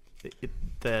 like,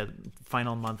 the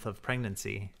final month of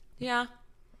pregnancy. Yeah.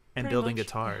 and building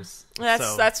guitars.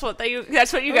 That's what you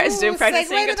guys do. Ooh,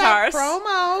 Practicing segue to guitars. that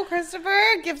promo, Christopher.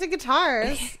 Gifted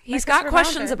guitars. He's By got Christopher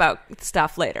questions Founder. about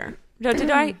stuff later. No,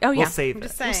 did I? Oh yeah. We'll save it.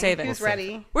 Just saying. save it. Who's We'll save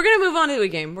ready? We're gonna move on to a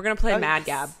game. We're gonna play Oh, Mad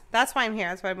yes. Gab. That's why I'm here.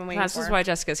 That's what I've been waiting This for. is why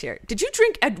Jessica's here. Did you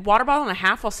drink a water bottle and a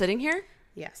half while sitting here?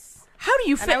 Yes. How do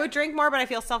you And I fit? would drink more, but I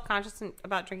feel self-conscious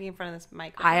about drinking in front of this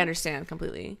microphone. I understand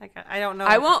completely. Like, I don't know.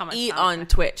 I how won't much eat sound on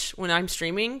Twitch when I'm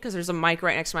streaming because there's a mic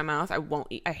right next to my mouth. I won't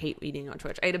eat. I hate eating on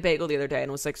Twitch. I ate a bagel the other day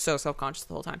and was like so self-conscious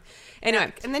the whole time.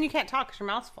 Anyway, and then you can't talk because your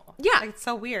mouth's full. Yeah. Like, it's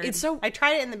so weird. It's so- I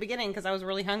tried it in the beginning because I was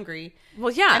really hungry.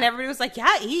 well, yeah. And everybody was like,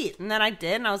 yeah, eat. And then I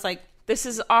did. And I was like, This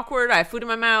is awkward. I have food in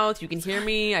my mouth. You can hear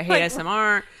me. I hate Like-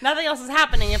 ASMR. nothing else is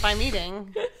happening if I'm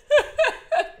eating.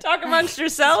 Talk amongst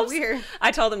yourselves. It's weird.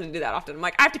 I tell them to do that often. I'm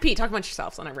like, I have to pee. Talk amongst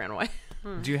yourselves. And I ran away.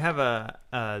 Do you have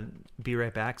a be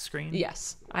right back screen?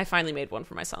 Yes. I finally made one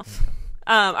for myself.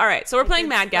 All right. So we're playing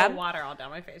Mad Spill Gab. water all down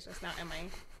my face just now and my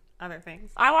other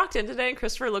things. I walked in today and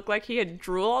Christopher looked like he had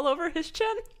drool all over his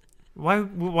chin. Why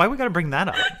we gotta bring that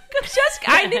up? Jessica,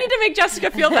 I needed to make Jessica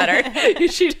feel better.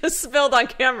 She just spilled on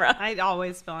camera. I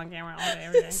always spill on camera all day,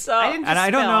 every day. So- I didn't just And I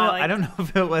don't spill, know. like- I don't know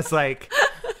if it was like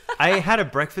I had a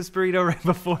breakfast burrito right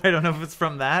before. I don't know if it's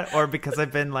from that or because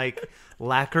I've been like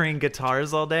lacquering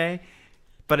guitars all day.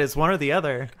 But it's one or the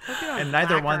other, and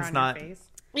neither Lacquer one's on your not. face.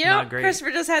 You know, Not great.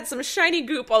 Christopher just had some shiny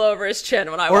goop all over his chin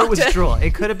when I Or walked it was in. drool.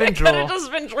 It could have been It could have drool. just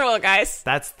been drool, guys.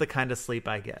 That's the kind of sleep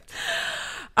I get.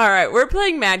 All right, we're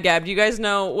playing Mad Gab. Do you guys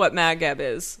know what Mad Gab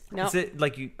is? No, Is it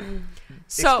like you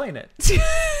So explain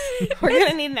it? we're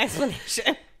gonna need an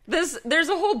explanation. there's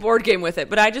a whole board game with it,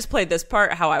 but I just played this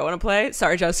part how I want to play.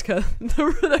 Sorry, Jessica.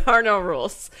 There are no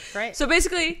rules. Right. So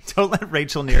basically, Don't let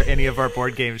Rachel near any of our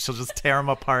board games. She'll just tear them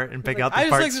apart and pick out the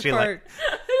parts she likes.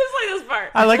 I just like this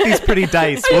part. I like these pretty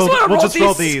dice. I just wanna We'll roll just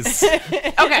roll these. these.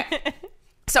 Okay.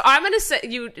 So I'm gonna say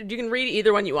you can read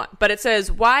either one you want, but it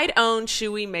says wide own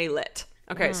chewy may lit.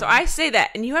 Okay, so I say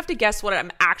that, and you have to guess what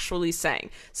I'm actually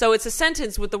saying. So it's a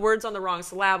sentence with the words on the wrong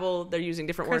syllable. They're using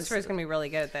different Christopher's words. gonna be really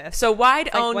good at this. So wide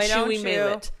like, own why don't chewy may you-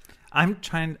 lit. I'm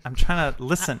trying to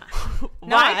listen.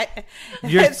 No,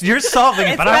 You're solving it,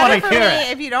 it's but I want better to for hear me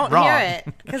it. if you don't Wrong. hear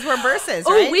it because we're versus.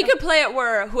 Oh, Right? we could play it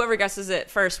where whoever guesses it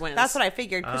first wins. That's what I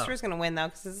figured. Christopher's gonna win though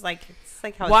because it's like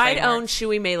how his Wide brain own works.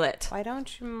 chewy may lit. Why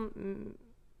don't you?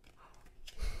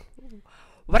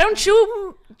 Why don't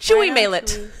you chewy may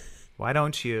lit? Why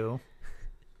don't you?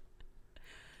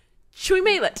 Chewy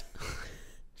may lit.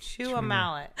 Chew a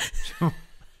mallet.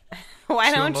 Why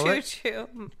Chew a don't you mullet?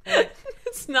 chew?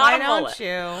 It's not Why a mullet. don't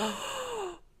you?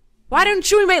 Why don't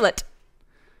chewy may lit?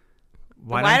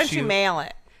 Why don't you mail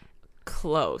it?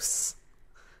 Close.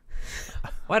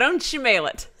 Why don't you mail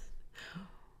it?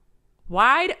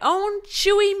 Wide own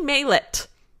chewy mail it.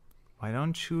 Why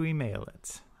don't you email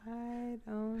it? I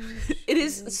don't. It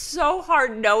is so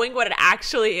hard knowing what it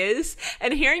actually is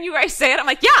and hearing you guys say it. I'm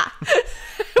like, yeah.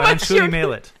 Why What's don't you your-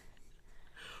 email it?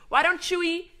 Why don't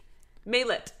chewy mail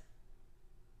it?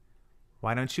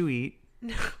 Why don't you eat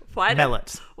Wide,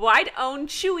 mellet? wide own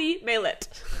chewy mail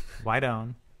it. Why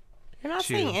don't? You're not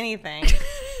Chew. saying anything.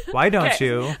 Why don't Okay.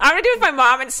 you? I'm gonna do it with my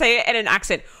mom and say it in an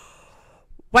accent.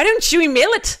 Why don't you email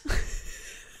it?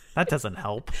 That doesn't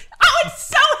help. Oh, it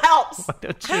so helps. Why don't I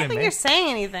you don't think email? you're saying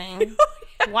anything.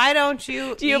 Why don't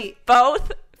you? Do you eat?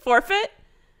 both forfeit?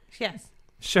 Yes.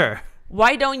 Sure.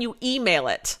 Why don't you email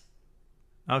it?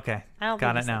 Okay. I don't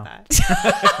Got think it you now. said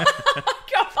that.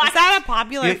 Go Is that a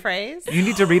popular You- phrase? You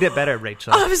need to read it better,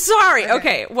 Rachel. I'm sorry.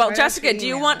 Okay. Well, Why don't Jessica, you do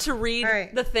you email want it? to read All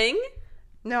right. the thing?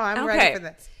 No, I'm Okay. ready for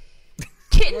this.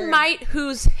 Kitten might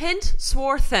whose hint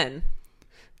swore thin.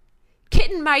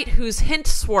 Kitten might whose hint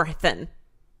swore thin.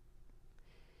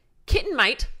 Kitten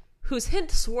might whose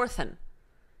hint swore thin.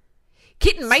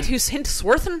 Kitten might whose hint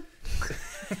swore thin.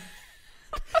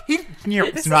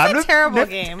 This is a terrible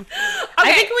game.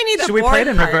 I think we need the Should we board play it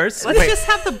in part. reverse? Let's Wait. just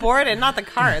have the board and not the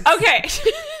cards. Okay.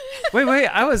 Wait.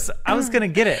 I was gonna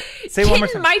get it. Say it one more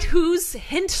Kitten time. might whose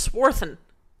hint swore thin.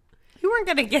 You weren't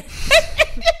gonna get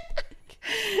it.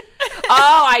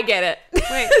 Oh, I get it. Wait. See,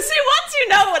 once you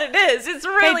know what it is, it's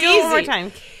really do easy. it one more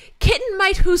time. Kitten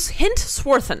might whose hint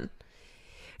swarthen.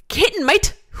 Kitten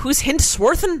might whose hint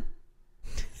swarthen.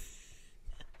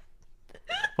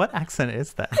 What accent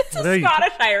is that? It's What a are you?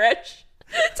 Scottish Irish.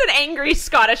 It's an angry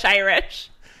Scottish Irish.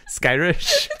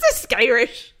 Skyrish? It's a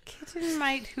Skyrish. Kitten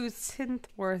might who's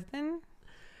Synthworthen.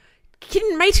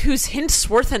 Kitten might whose hint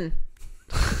swarthen.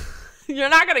 You're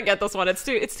not gonna get this one. It's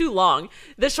too long.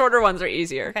 The shorter ones are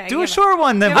easier. Okay, Do a give it. short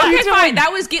one then. What are Okay, you doing? fine.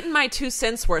 That was getting my 2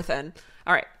 cents worth in.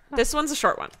 All right, this one's a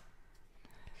short one.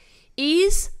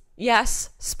 Ease, yes,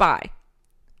 spy.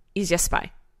 Ease, yes,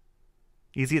 spy.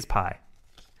 Easy as pie.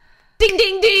 Ding,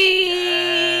 ding,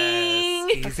 ding.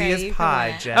 Easy Okay, as you pie,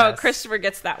 can win. Jess. Oh, Christopher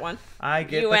gets that one. I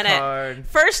get You the win card. it.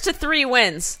 First to 3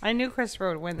 wins. I knew Christopher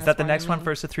would win this. Is that the next one?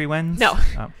 First to 3 wins? No.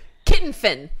 Oh. Kitten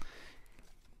fin.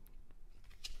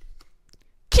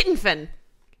 Kitten fin.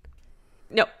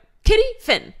 No. Kitty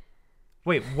fin.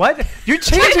 Wait, what? You're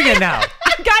changing it now.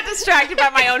 I got distracted by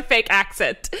my own fake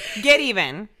accent. Get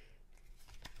even.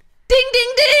 Ding,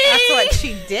 ding, ding. That's what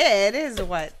she did, is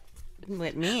what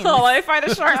it means. Oh, let me find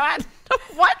a short one.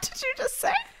 What did you just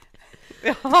say?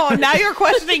 Oh, now you're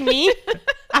questioning me?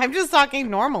 I'm just talking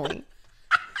normally.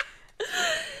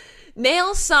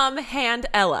 Nail some hand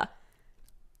Ella.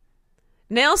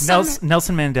 Nail some.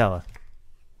 Nelson Mandela.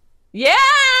 Yeah.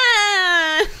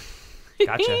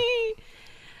 Gotcha.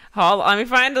 Hold on, let me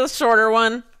find the shorter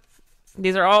one.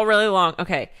 These are all really long.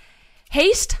 Okay.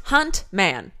 Haste hunt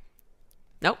man.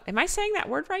 Nope. Am I saying that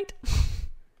word right?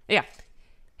 Yeah.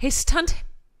 Haste hunt.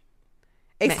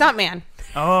 A stuntman.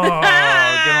 Oh, good one,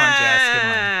 Jess. Good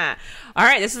one. All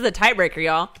right, this is the tiebreaker,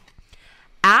 y'all.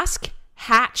 Ask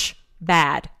Hatch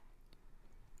bad.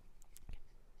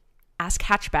 Ask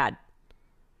Hatch bad.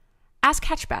 Ask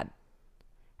Hatch bad.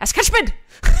 Ask Hatch bad.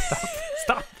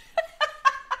 Stop.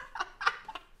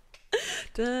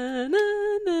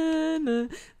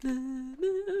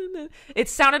 It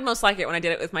sounded most like it when I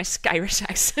did it with my Irish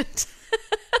accent.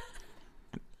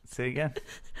 Say it again.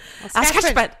 Ask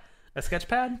Hatch bad. A sketch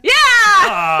pad? Yeah!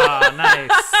 Oh, nice.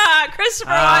 Christopher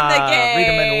won the game. Read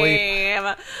 'em in a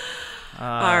week.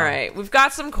 All right, we've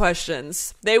got some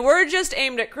questions. They were just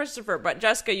aimed at Christopher, but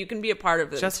Jessica, you can be a part of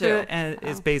them Jessica too.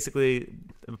 is basically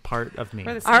a part of me.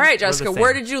 We're the same. All right, the Jessica, same.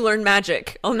 where did you learn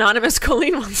magic? Anonymous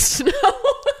Colleen wants to know.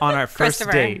 On our first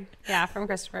Christopher. date. Yeah, from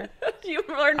Christopher. You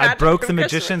learned I magic broke the from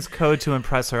Christopher. magician's code to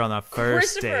impress her on the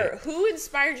first Christopher, date. who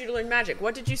inspired you to learn magic?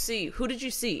 What did you see? Who did you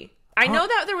see? I know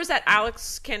that there was that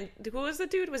Alex. Who was the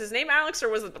dude? Was his name Alex, or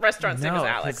was it the restaurant's name was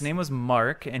Alex? his name was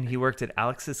Mark, and he worked at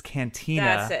Alex's Cantina.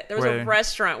 That's it. There was a where-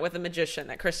 restaurant with a magician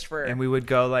that Christopher. and we would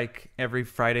go like every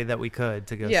Friday that we could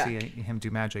to go Yeah. see him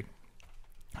do magic.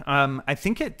 I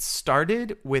think it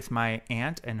started with my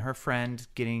aunt and her friend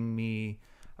getting me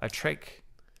a trick.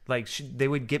 Like they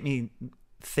would get me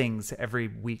things every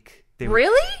week. They would-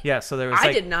 Really? Yeah. So there was. I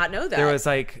like, did not know that. There was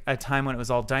like a time when it was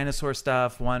all dinosaur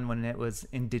stuff. One when it was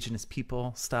indigenous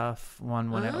people stuff. One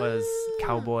when it was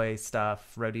cowboy stuff,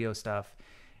 rodeo stuff,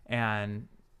 and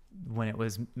when it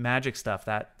was magic stuff,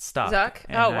 that stuff. Zuck.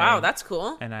 Oh wow, that's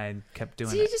cool. And I kept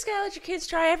doing So you it. just gotta let your kids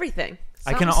try everything.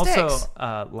 I can Something also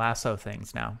sticks. lasso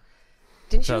things now.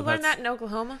 Didn't so you learn that's- that in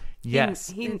Oklahoma? Yes,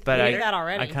 he but knew I that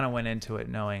already. I kind of went into it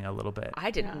knowing a little bit.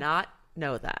 I did not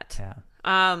know that. Yeah.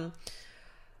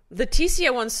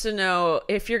 Leticia wants to know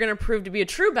if you're going to prove to be a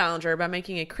true Ballinger by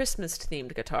making a Christmas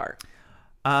themed guitar.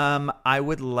 I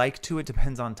would like to. It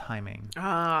depends on timing.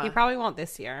 He probably won't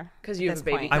this year. Because you have This a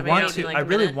baby point. I coming want out in to. like I a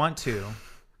really minute. want to.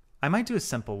 I might do a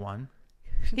simple one.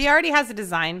 He already has a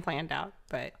design planned out,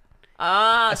 but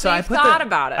So you thought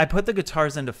about it. I put the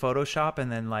guitars into Photoshop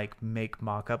and then like make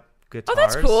mock-up guitars. Oh,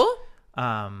 that's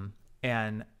cool.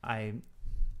 And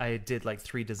I did like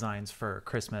 3 designs for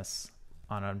Christmas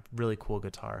on a really cool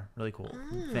guitar, really cool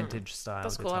vintage style.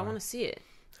 That's cool. guitar. I want to see it.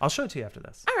 I'll show it to you after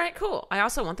this. All right, cool. I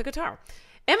also want the guitar.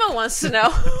 Emma wants to know,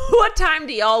 what time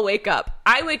do y'all wake up?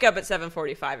 I wake up at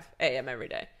 7:45 a.m. every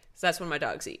day. So that's when my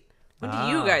dogs eat. When do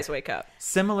you guys wake up?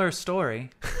 Similar story.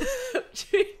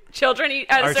 Children eat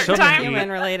at Our a certain children time? eat. human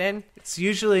related. It's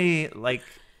usually like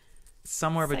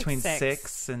somewhere It's like between 6.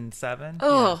 6 and 7.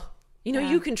 Oh, you know, Yeah.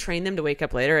 you can train them to wake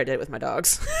up later. I did it with my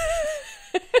dogs.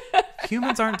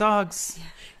 Humans aren't dogs.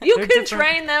 You They're can different.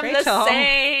 train them the Rachel.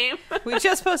 same. We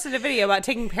just posted a video about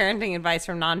taking parenting advice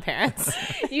from non-parents.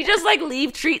 You just like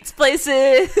leave treats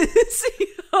places.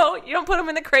 You don't put them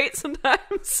in the crate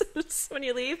sometimes when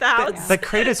you leave the house. The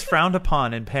crate is frowned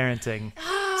upon in parenting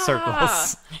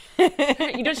circles.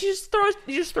 You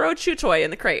just throw a chew toy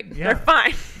in the crate. Yeah. They're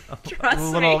fine. A Trust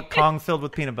little me. Kong filled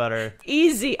with peanut butter.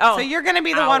 Easy. Oh, So you're going to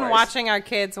be the one hours. watching our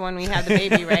kids when we have the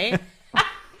baby, right?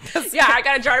 Yeah, I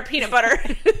got a jar of peanut butter.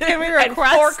 Can we and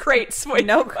request 4 crates. Wait,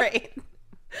 no crate?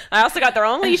 I also got their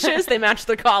own leashes. They match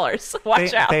their collars.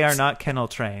 Watch out. They are not kennel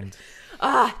trained.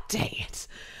 Ah, dang it.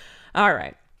 All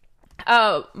right.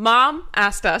 Mom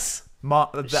asked us.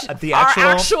 The Our actual,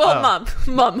 actual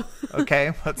mom.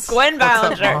 Okay, what's Gwen what's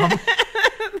up, Ballinger. Mom?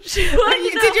 She wanted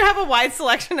to know- Did you have a wide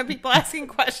selection of people asking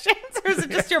questions, or is it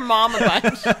just your mom a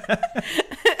bunch?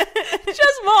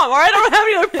 Just mom, or I don't have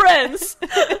any other friends.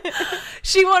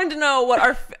 She wanted to know what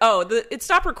our it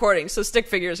stopped recording, so stick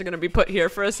figures are going to be put here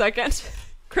for a second.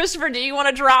 Christopher, do you want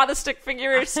to draw the stick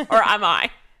figures, or am I?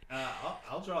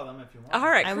 I'll I'll draw them if you want. All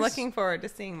right. I'm Chris- looking forward to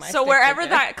seeing my. So stick wherever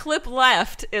figure. that clip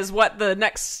left is what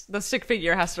the stick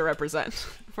figure has to represent.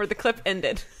 Where the clip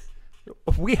ended.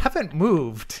 We haven't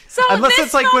moved. So unless this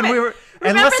it's like when we moment- were,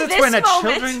 unless remember it's when this a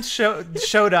moment. children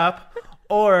showed up,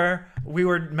 or we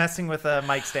were messing with a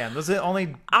mic stand. Those are the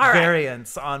only All right.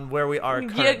 variants on where we are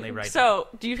currently right now. So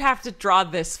you have to draw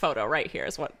this photo right here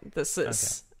is what this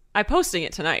is. I'm posting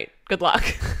it tonight. Good luck.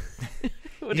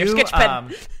 With your sketch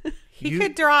pen. He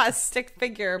could draw a stick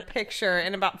figure picture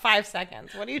in about 5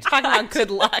 seconds. What are you talking about?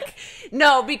 Good luck.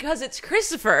 No, because it's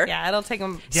Christopher. Yeah, it'll take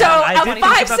him. So I a did think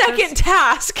about 5-second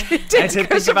task I takes did think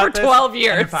Christopher about this, 12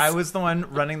 years. And if I was the one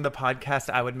running the podcast,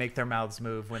 I would make their mouths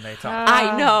move when they talk.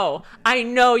 I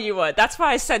know you would. That's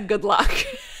why I said good luck.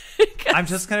 I'm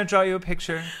just gonna draw you a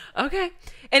picture. Okay.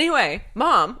 Anyway,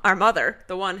 Mom, our mother,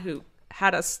 the one who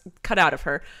had us cut out of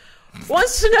her,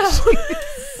 wants to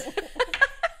know.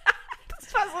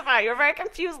 Specify. You were very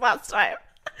confused last time.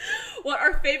 What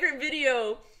our favorite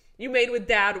video you made with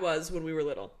Dad was when we were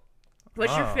little.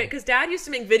 What's your favorite? Because Dad used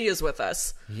to make videos with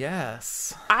us.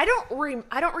 Yes. I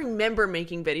don't remember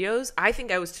making videos. I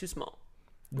think I was too small.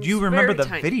 You remember the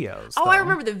tiny. videos? Oh, I though.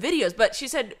 remember the videos. But she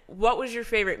said, "What was your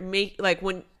favorite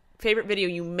favorite video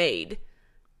you made?"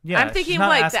 Yeah, I'm she's thinking not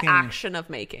like asking- the action of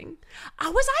making.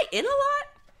 Was I in a lot?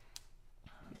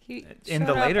 He In the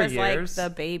showed up later as, years. like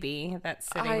the baby that's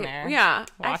sitting there. Yeah,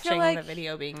 I watching feel like the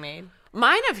video being made.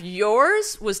 mine of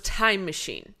yours was Time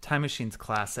Machine. Time Machine's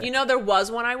classic. You know, there was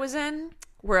one I was in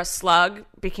where a slug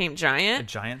became a giant,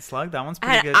 giant slug. That one's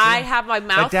pretty and good. I too. have my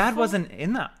mouth. But Dad full. wasn't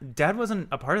in that. Dad wasn't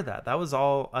a part of that. That was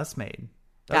all us made.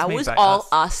 That made was by all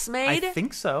us made. I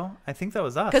think so. I think that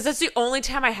was us. Because that's the only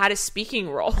time I had a speaking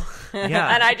role.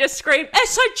 Yeah. And I just screamed,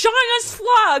 "It's a giant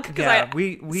slug!" Because Yeah, I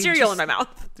we cereal just- in my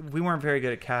mouth. we weren't very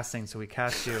good at casting, so we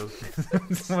cast you.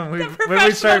 when The professional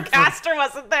we started, caster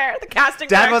wasn't there. The casting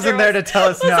Dad director wasn't there to tell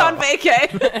us was no. on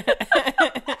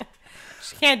vacay.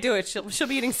 She can't do it. She'll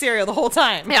be eating cereal the whole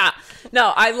time. Yeah.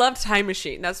 No, I loved Time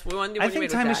Machine. That's the one you I made think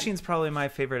with Time Dad. Machine's probably my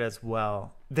favorite as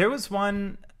well. There was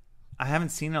one I haven't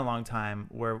seen in a long time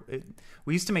where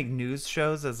we used to make news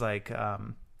shows as like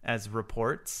as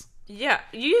reports. Yeah.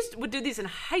 Would do these in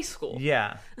high school.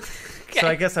 Yeah. Okay. So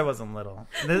I guess I wasn't little.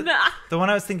 The one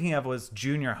I was thinking of was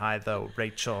junior high though,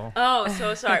 Rachel. Oh,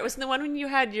 so sorry. Wasn't the one when you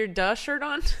had your duh shirt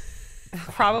on?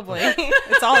 Probably.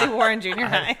 It's all he wore in junior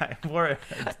high. I wore a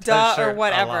Duh shirt or a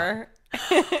whatever.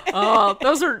 Oh,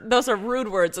 those are rude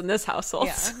words in this household.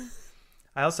 Yeah.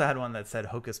 I also had one that said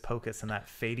Hocus Pocus in that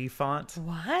fadey font.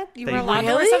 What? You They were allowed to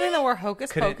wear really? something that wore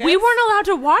Hocus Could it- Pocus? We weren't allowed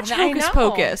to watch I Hocus know.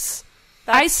 Pocus.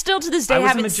 I still to this I day was a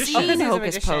haven't magician. seen Because he's a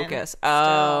Hocus magician. Pocus.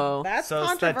 Oh. That's So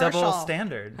it's that controversial. double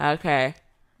standard. Okay.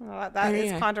 Well, that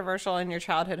is Yeah. controversial in your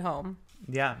childhood home.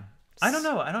 Yeah. I don't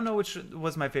know. I don't know which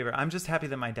was my favorite. I'm just happy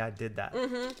that my dad did that.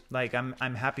 Mm-hmm. Like I'm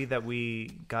happy that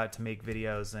we got to make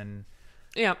videos and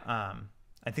Yeah.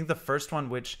 I think the first one,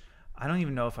 which I don't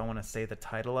even know if I want to say the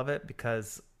title of it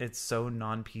because it's so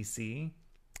non-PC.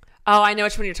 Oh, I know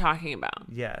which one you're talking about.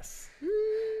 Yes.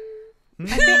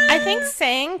 I think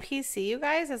saying PC, you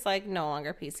guys, is like no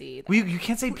longer PC. You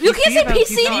can't say PC. You can't say about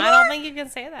PC No, anymore? I don't think you can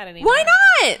say that anymore. Why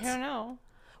I not? don't know.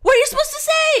 What are you supposed to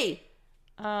say?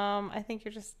 I think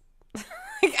you're just.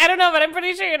 I don't know, but I'm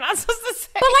pretty sure you're not supposed to say.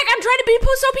 But like, I'm trying to be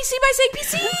so PC by saying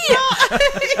PC.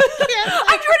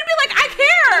 I'm trying to be like, I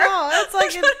care. No, it's like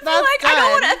I'm trying to be that's like, I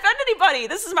don't want to good. offend anybody.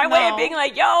 This is my way of No. being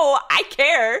like, yo, I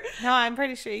care. No, I'm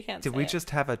pretty sure you can't. Did say we it. just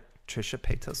have a Trisha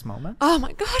Paytas moment? Oh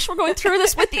my gosh, we're going through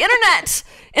this with the internet.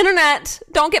 Internet,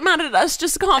 don't get mad at us.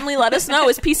 Just calmly let us know.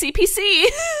 It's PC.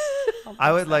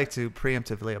 I would like to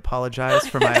preemptively apologize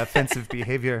for my offensive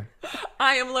behavior.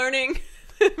 I am learning.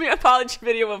 My apology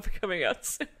video will be coming out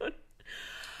soon.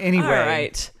 Anyway, All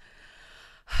right.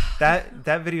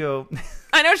 that video,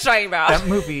 I know what you're talking about. that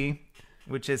movie,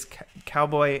 which is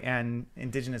cowboy and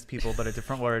indigenous people, but a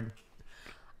different word.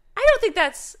 I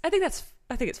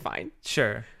think it's fine.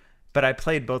 Sure. But I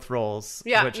played both roles.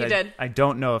 Yeah, which you did. I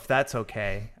don't know if that's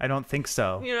okay. I don't think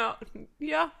so. You know,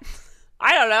 yeah.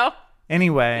 I don't know.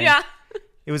 Anyway, Yeah.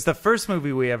 it was the first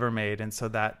movie we ever made, and so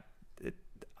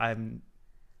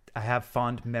I have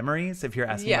fond memories. If you're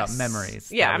asking Yes. about memories,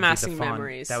 Yeah, that I'm would be the asking fond-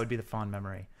 memories. That would be the fond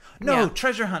memory. No, Yeah.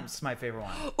 Treasure Hunt's my favorite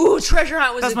one. Ooh, Treasure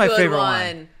Hunt was That's a my good favorite one.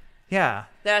 one. Yeah,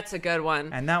 That's a good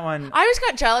one. and that one. I always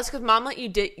got jealous because Mom let you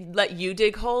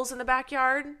dig holes in the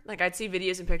backyard. Like I'd see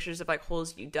videos and pictures of like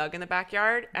holes you dug in the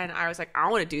backyard, and I was like, I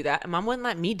want to do that, and Mom wouldn't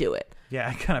let me do it. Yeah,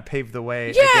 I kind of paved the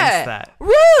way Yeah, against that.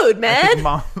 rude, I think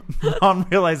man. mom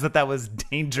realized that was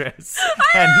dangerous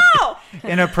I know.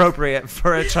 and inappropriate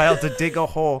for a child to dig a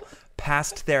hole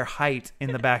past their height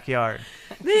in the backyard.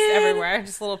 Just everywhere,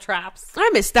 just little traps. I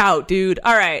missed out, dude.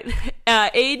 All right.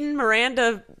 Aiden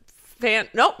Miranda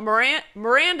Fanda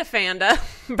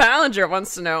Ballinger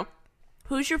wants to know,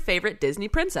 who's your favorite Disney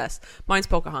princess? Mine's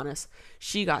Pocahontas.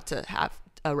 She got to have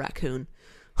a raccoon.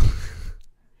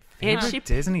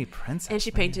 Disney princess. And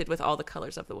she painted with all the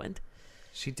colors of the wind.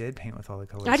 She did paint with all the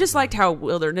colors. I just liked how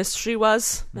wilderness she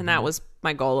was, and that was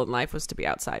my goal in life, was to be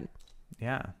outside.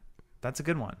 Yeah, that's a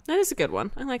good one. That is a good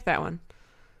one. I like that one.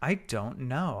 I don't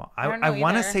know. don't I know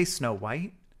want to either. say Snow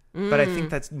White, but I think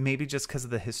that's maybe just because of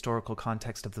the historical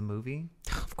context of the movie.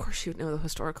 Of course, you would know the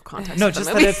historical context. No, of the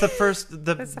just movie. that it's the first.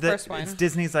 It's the first one. It's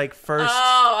Disney's like first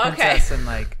Oh, okay. princess, and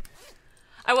like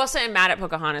I will say I'm mad at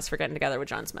Pocahontas for getting together with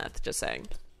John Smith. Just saying.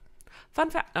 Fun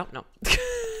fact. Oh no.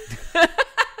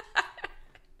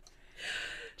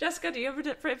 Jessica, do you have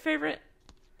a favorite?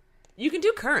 You can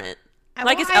do current.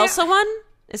 Is Elsa one?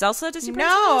 Is Elsa a Disney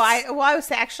princess? No, I would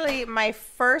say actually my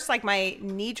first, like, my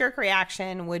knee-jerk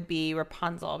reaction would be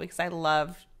Rapunzel, because I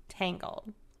love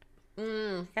Tangled.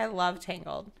 I love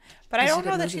Tangled. But I It's a don't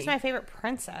know good that movie. she's my favorite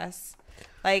princess.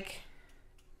 Like,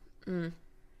 I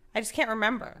just can't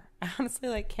remember. I honestly,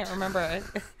 like, can't remember.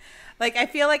 Like, I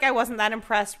feel like I wasn't that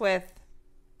impressed with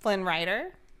Flynn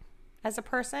Rider as a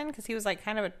person, because he was, like,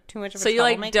 kind of too much of a So you,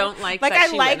 like, troublemaker. don't like like that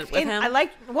I she liked went with him? I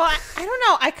liked, well, I don't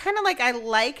know. I kind of like, I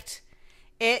liked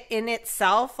it in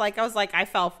itself. Like, I was like, I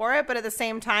fell for it, but at the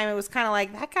same time, it was kind of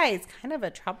like, that guy is kind of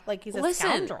a trouble. Like, he's a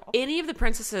scoundrel. Any of the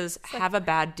princesses have a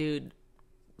bad dude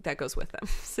that goes with them,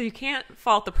 so you can't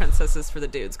fault the princesses for the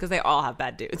dudes, because they all have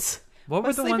bad dudes. what were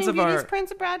Was the Sleeping ones of Beauty's our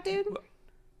Prince a bad dude? The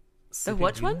Sleeping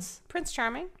which Beauty? ones? Prince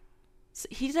Charming?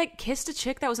 He like kissed a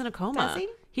chick that was in a coma. Does he?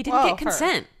 He didn't Whoa, get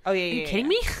consent. her. Oh, yeah, Are you yeah, kidding yeah.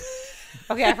 me?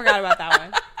 Okay, I forgot about that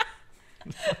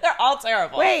one. They're all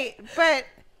terrible. Wait, but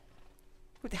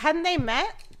hadn't they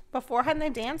met before? Hadn't they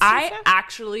danced? and I stuff?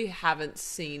 actually haven't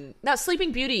seen. Now,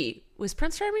 Sleeping Beauty was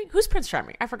Prince Charming. Who's Prince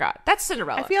Charming? I forgot. That's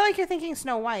Cinderella. I feel like you're thinking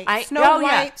Snow White. I- Snow oh,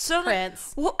 yeah. White, So-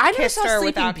 Prince. well, I never kissed saw her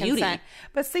Sleeping without Beauty. consent.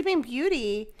 But Sleeping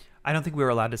Beauty, I don't think we were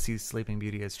allowed to see Sleeping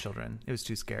Beauty as children. It was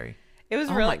too scary. it was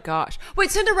Oh really. my gosh!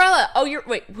 Wait, Cinderella. Oh,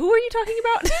 wait. Who are you talking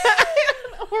about?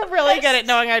 We're really good at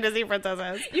knowing our Disney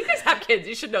princesses. You guys have kids.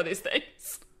 You should know these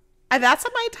things. And that's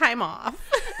my time off.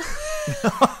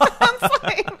 It's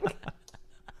like,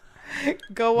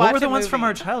 go watch. What were the a ones from movie.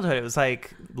 our childhood? It was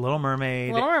like Little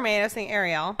Mermaid, Little Mermaid? I was thinking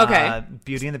Ariel. Okay.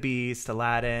 Beauty and the Beast,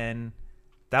 Aladdin.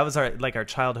 That was our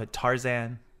childhood.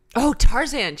 Tarzan. Oh,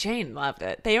 Tarzan. Jane loved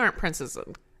it. They aren't princesses.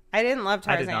 I didn't love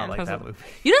I Tarzan. did not like that movie.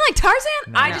 You didn't like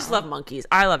Tarzan? I just love monkeys.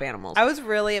 I love animals. I was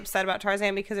really upset about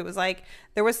Tarzan because it was like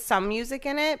there was some music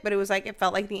in it, but it was like it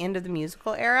felt like the end of the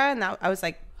musical era, and that I was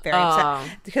like very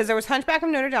upset because there was Hunchback of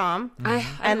Notre Dame I didn't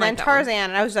and like then that one. Tarzan,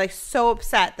 and I was like so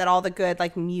upset that all the good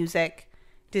like music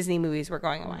Disney movies were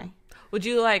going away. Would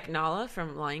you like Nala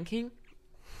from Lion King?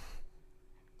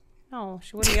 No,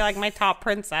 she wouldn't be like my top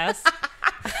princess.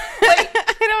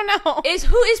 I don't know.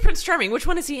 Who is Prince Charming? Which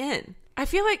one is he in? I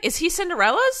feel like, is he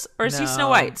Cinderella's or is he Snow No.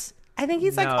 White's? I think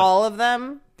he's like No. all of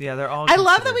them. Yeah, they're all. I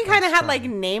love that considered we kind of Prince had like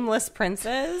Charming. nameless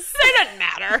princes. It doesn't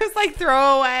matter. It was like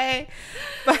throwaway,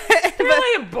 but They're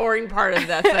really a boring part of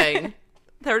that thing.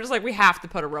 They were just like, we have to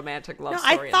put a romantic love no,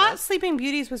 story I in thought this. Sleeping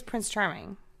Beauties was Prince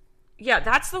Charming. Yeah,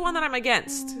 that's the one that I'm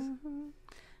against.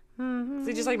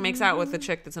 He just like makes out with the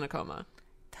chick that's in a coma.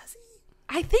 Does he?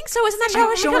 I think so. Isn't that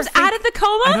how she don't comes think- out of the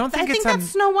coma? I don't I think think it's that's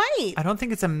Snow White. I don't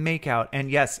think it's a makeout. And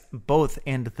yes, both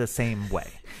end the same way.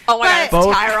 Oh my god, it's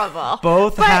Both- terrible.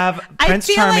 Both But have I Prince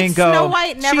feel Charming like go. Snow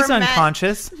White never She's met-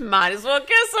 unconscious. Might as well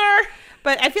kiss her.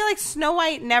 But I feel like Snow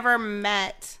White never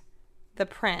met the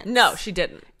prince. No, she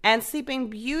didn't. And Sleeping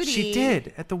Beauty. She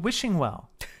did at the wishing well.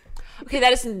 Okay,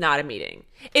 that is not a meeting.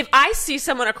 If I see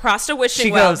someone across a wishing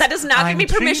She well, goes, that does not give me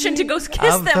permission to go "I'm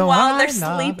kiss of them the while they're wine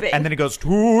of-" sleeping. And then it goes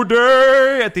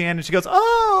today at the end, and she goes,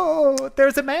 "Oh,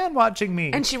 there's a man watching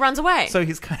me." And she runs away. so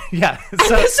he's kind of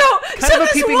so, so kind of a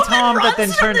this peeping woman tom that runs then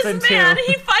from turns this into. man.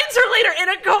 He finds her later in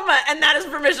a coma, and that is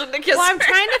permission to kiss Well, I'm her.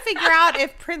 trying to figure out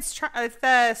if if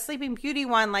the Sleeping Beauty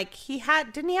one, like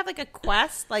didn't he have like a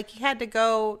quest? Like he had to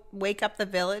go wake up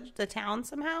the town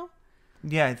somehow?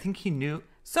 Yeah, I think he knew.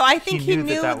 So I think he knew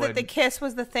knew that that the would- kiss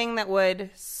was the thing that would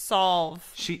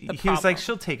solve He the was like, problem.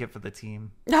 she'll take it for the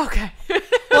team. Okay.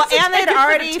 Well, and they'd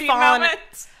already Team fallen.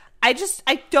 moment. I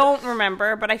don't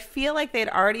remember, but I feel like they'd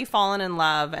already fallen in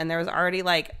love and there was already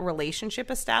like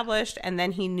relationship established. And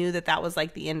then he knew that was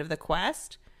like the end of the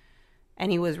quest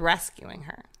and he was rescuing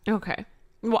her. Okay.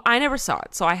 Well, I never saw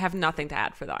it, so I have nothing to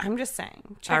add for that. I'm just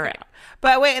saying. Check All it right. out.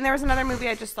 But wait, and there was another movie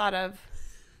I just thought of.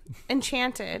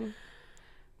 Enchanted.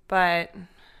 But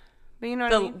you know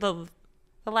what I mean?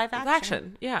 The live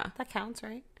action. Yeah. That counts,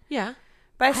 right? Yeah.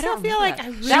 But I still feel like I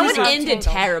really that one love ended Tangled.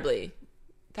 terribly.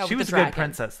 That She with was the a good dragon.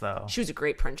 princess, though. She was a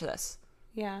great princess.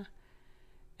 Yeah.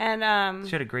 And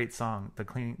She had a great song.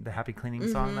 The happy cleaning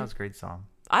song. That was a great song.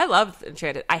 I loved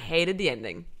Enchanted. I hated the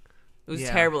ending. It was a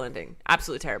Yeah. terrible ending.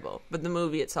 Absolutely terrible. But the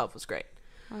movie itself was great.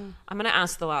 I'm going to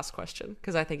ask the last question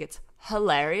because I think it's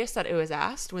hilarious that it was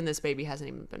asked when this baby hasn't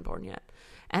even been born yet.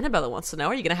 Annabella wants to know,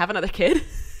 are you going to have another kid?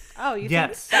 oh, you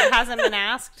Yes. think that hasn't been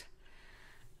asked?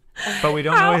 But we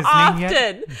don't How know his often? name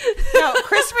yet. No,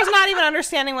 Christopher's not even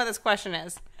understanding what this question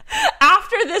is.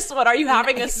 After this one, are you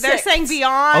having a They're sixth? saying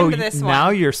beyond this now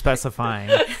one. you're specifying.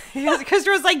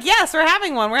 Christopher was like, yes, we're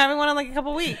having one. We're having one in like a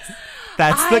couple weeks.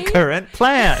 That's the current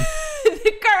plan.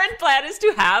 The current plan is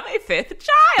to have a fifth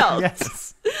child.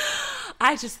 Yes.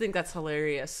 I just think that's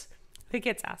hilarious. It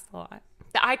gets asked a lot.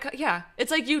 Yeah,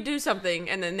 it's like you do something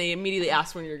and then they immediately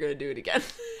ask when you're going to do it again.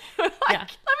 Like, Yeah. let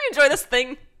me enjoy this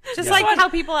thing. Just Yeah. like how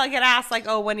people get asked, like,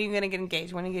 oh, when are you going to get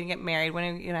engaged? When are you going to get married? When are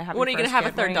you going to have When are your you going to first have a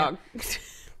kid? third When are you dog?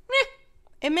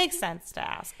 It makes sense to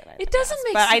ask it. It doesn't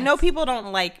make But sense. I know people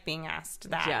don't like being asked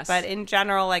that. Yes. But in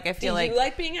general, like, I feel Do like you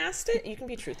like being asked it? You can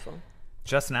be truthful.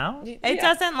 Just now?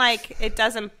 it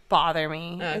doesn't bother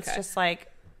me. It's Okay. just like,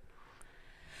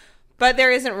 but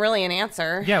there isn't really an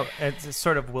answer. Yeah, it's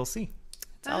sort of we'll see.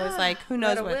 It's always like, who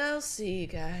knows what. We'll see,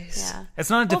 guys. Yeah. It's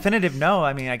not a definitive no.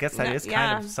 I mean, I guess that No, is kind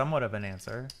yeah. of somewhat of an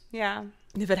answer. Yeah.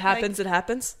 If it happens, it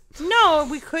happens. No,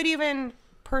 we could even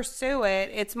pursue it.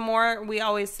 It's more, we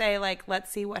always say, like,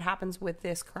 let's see what happens with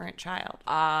this current child.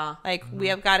 Like, we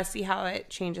have got to see how it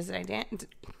changes the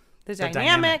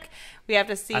dynamic. We have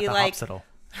to At see, the like, hospital.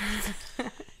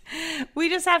 we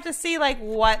just have to see, like,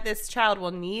 what this child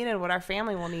will need and what our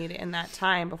family will need in that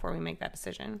time before we make that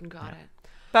decision. Got it.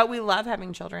 But we love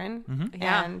having children.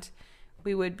 Yeah. And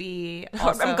we would be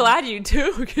also... I'm glad you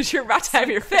do because you're about to have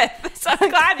your fifth. So I'm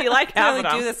glad you like I having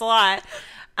really do them. this a lot.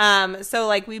 So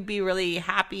like we'd be really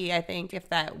happy, I think, if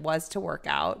that was to work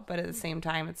out. But at the same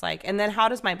time, it's like, and then how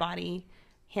does my body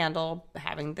handle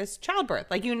having this childbirth?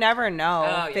 Like you never know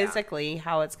Oh, yeah. physically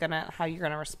how you're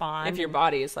gonna respond. If your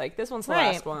body is like, this one's the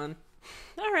Right. last one.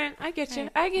 All right, I get you.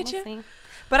 I get you. See.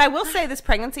 But I will say this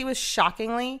pregnancy was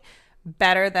shockingly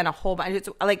better than a whole bunch. It's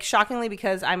like shockingly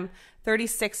because I'm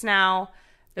 36 now.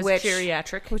 It's which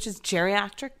geriatric. Which is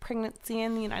geriatric pregnancy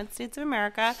in the United States of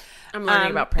America. I'm learning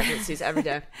about pregnancies every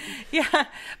day. Yeah,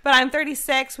 but I'm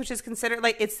 36, which is considered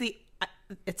like it's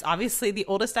obviously the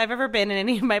oldest I've ever been in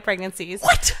any of my pregnancies.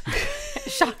 What?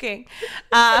 Shocking.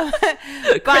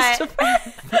 Christopher.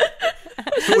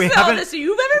 We The haven't, oldest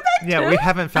you've ever been to? yeah, we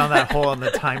haven't found that hole in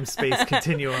the time-space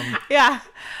continuum. Yeah,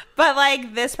 but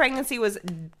like this pregnancy was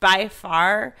by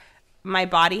far my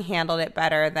body handled it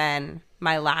better than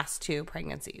my last two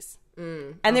pregnancies.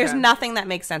 And there's nothing that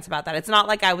makes sense about that. It's not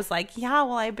like I was like, yeah,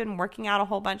 well, I've been working out a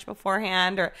whole bunch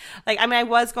beforehand, or like, I mean, I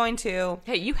was going to.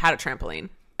 Hey, you had a trampoline.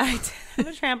 I did have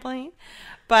a trampoline,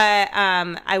 but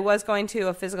I was going to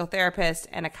a physical therapist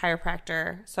and a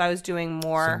chiropractor, so I was doing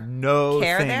more No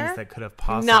care things there. that could have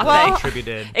possibly Nothing.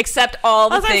 contributed. Except all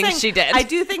the That's what I'm things saying. she did. I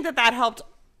do think that helped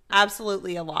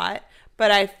absolutely a lot, but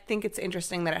I think it's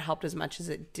interesting that it helped as much as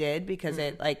it did because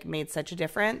it like made such a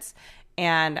difference.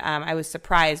 And I was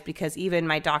surprised because even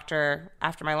my doctor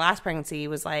after my last pregnancy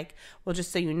was like, well,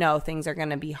 just so you know, things are going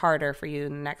to be harder for you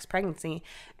in the next pregnancy.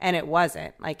 And it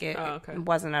wasn't like it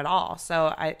wasn't at all. So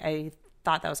I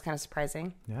thought that was kind of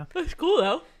surprising. Yeah. That's cool,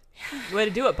 though. Way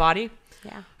to do it, body.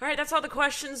 Yeah. All right, that's all the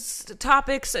questions,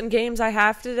 topics, and games I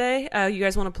have today. You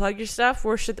guys want to plug your stuff?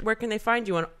 Where can they find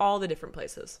you on all the different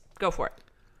places? Go for it.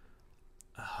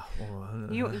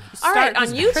 You All right, on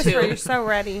Christopher, YouTube. you're so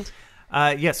ready.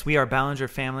 Yes, we are Ballinger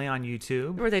Family on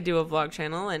YouTube. Where they do a vlog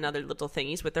channel and other little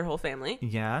thingies with their whole family.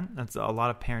 Yeah, that's a lot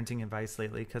of parenting advice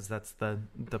lately because that's the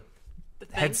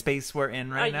headspace we're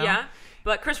in right now. Yeah,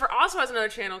 but Christopher also has another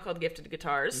channel called Gifted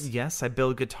Guitars. Yes, I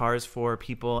build guitars for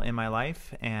people in my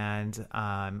life, and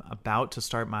I'm about to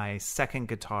start my second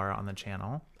guitar on the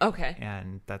channel. Okay.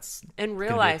 And that's In real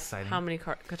gonna be life, exciting. how many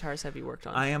guitars have you worked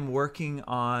on? I am working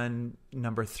on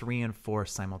number 3 and 4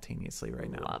 simultaneously right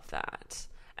now. Love that.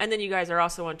 And then you guys are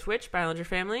also on Twitch, Ballinger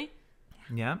Family.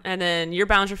 Yeah. And then you're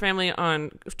Ballinger Family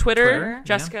on Twitter. Twitter,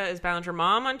 Jessica is Ballinger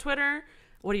Mom on Twitter.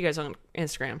 What are you guys on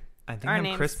Instagram? I think Our I'm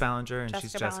name's Chris Ballinger and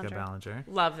she's Jessica Jessica Ballinger. Ballinger.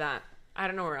 Love that. I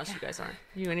don't know where else you guys are.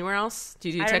 You anywhere else? Do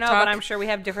you do I TikTok? don't know, but I'm sure we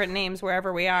have different names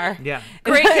wherever we are. Yeah.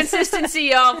 Great consistency,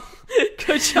 y'all.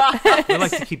 Good job. We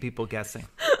like to keep people guessing.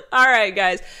 All right,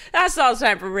 guys. That's all the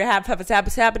time for Rehab Puppets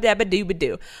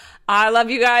Doo. I love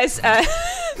you guys.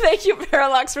 Thank you,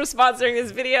 Parallax, for sponsoring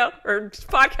this video or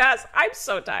podcast. I'm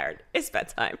so tired. It's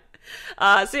bedtime.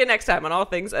 See you next time on All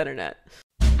Things Internet.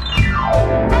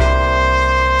 Bye.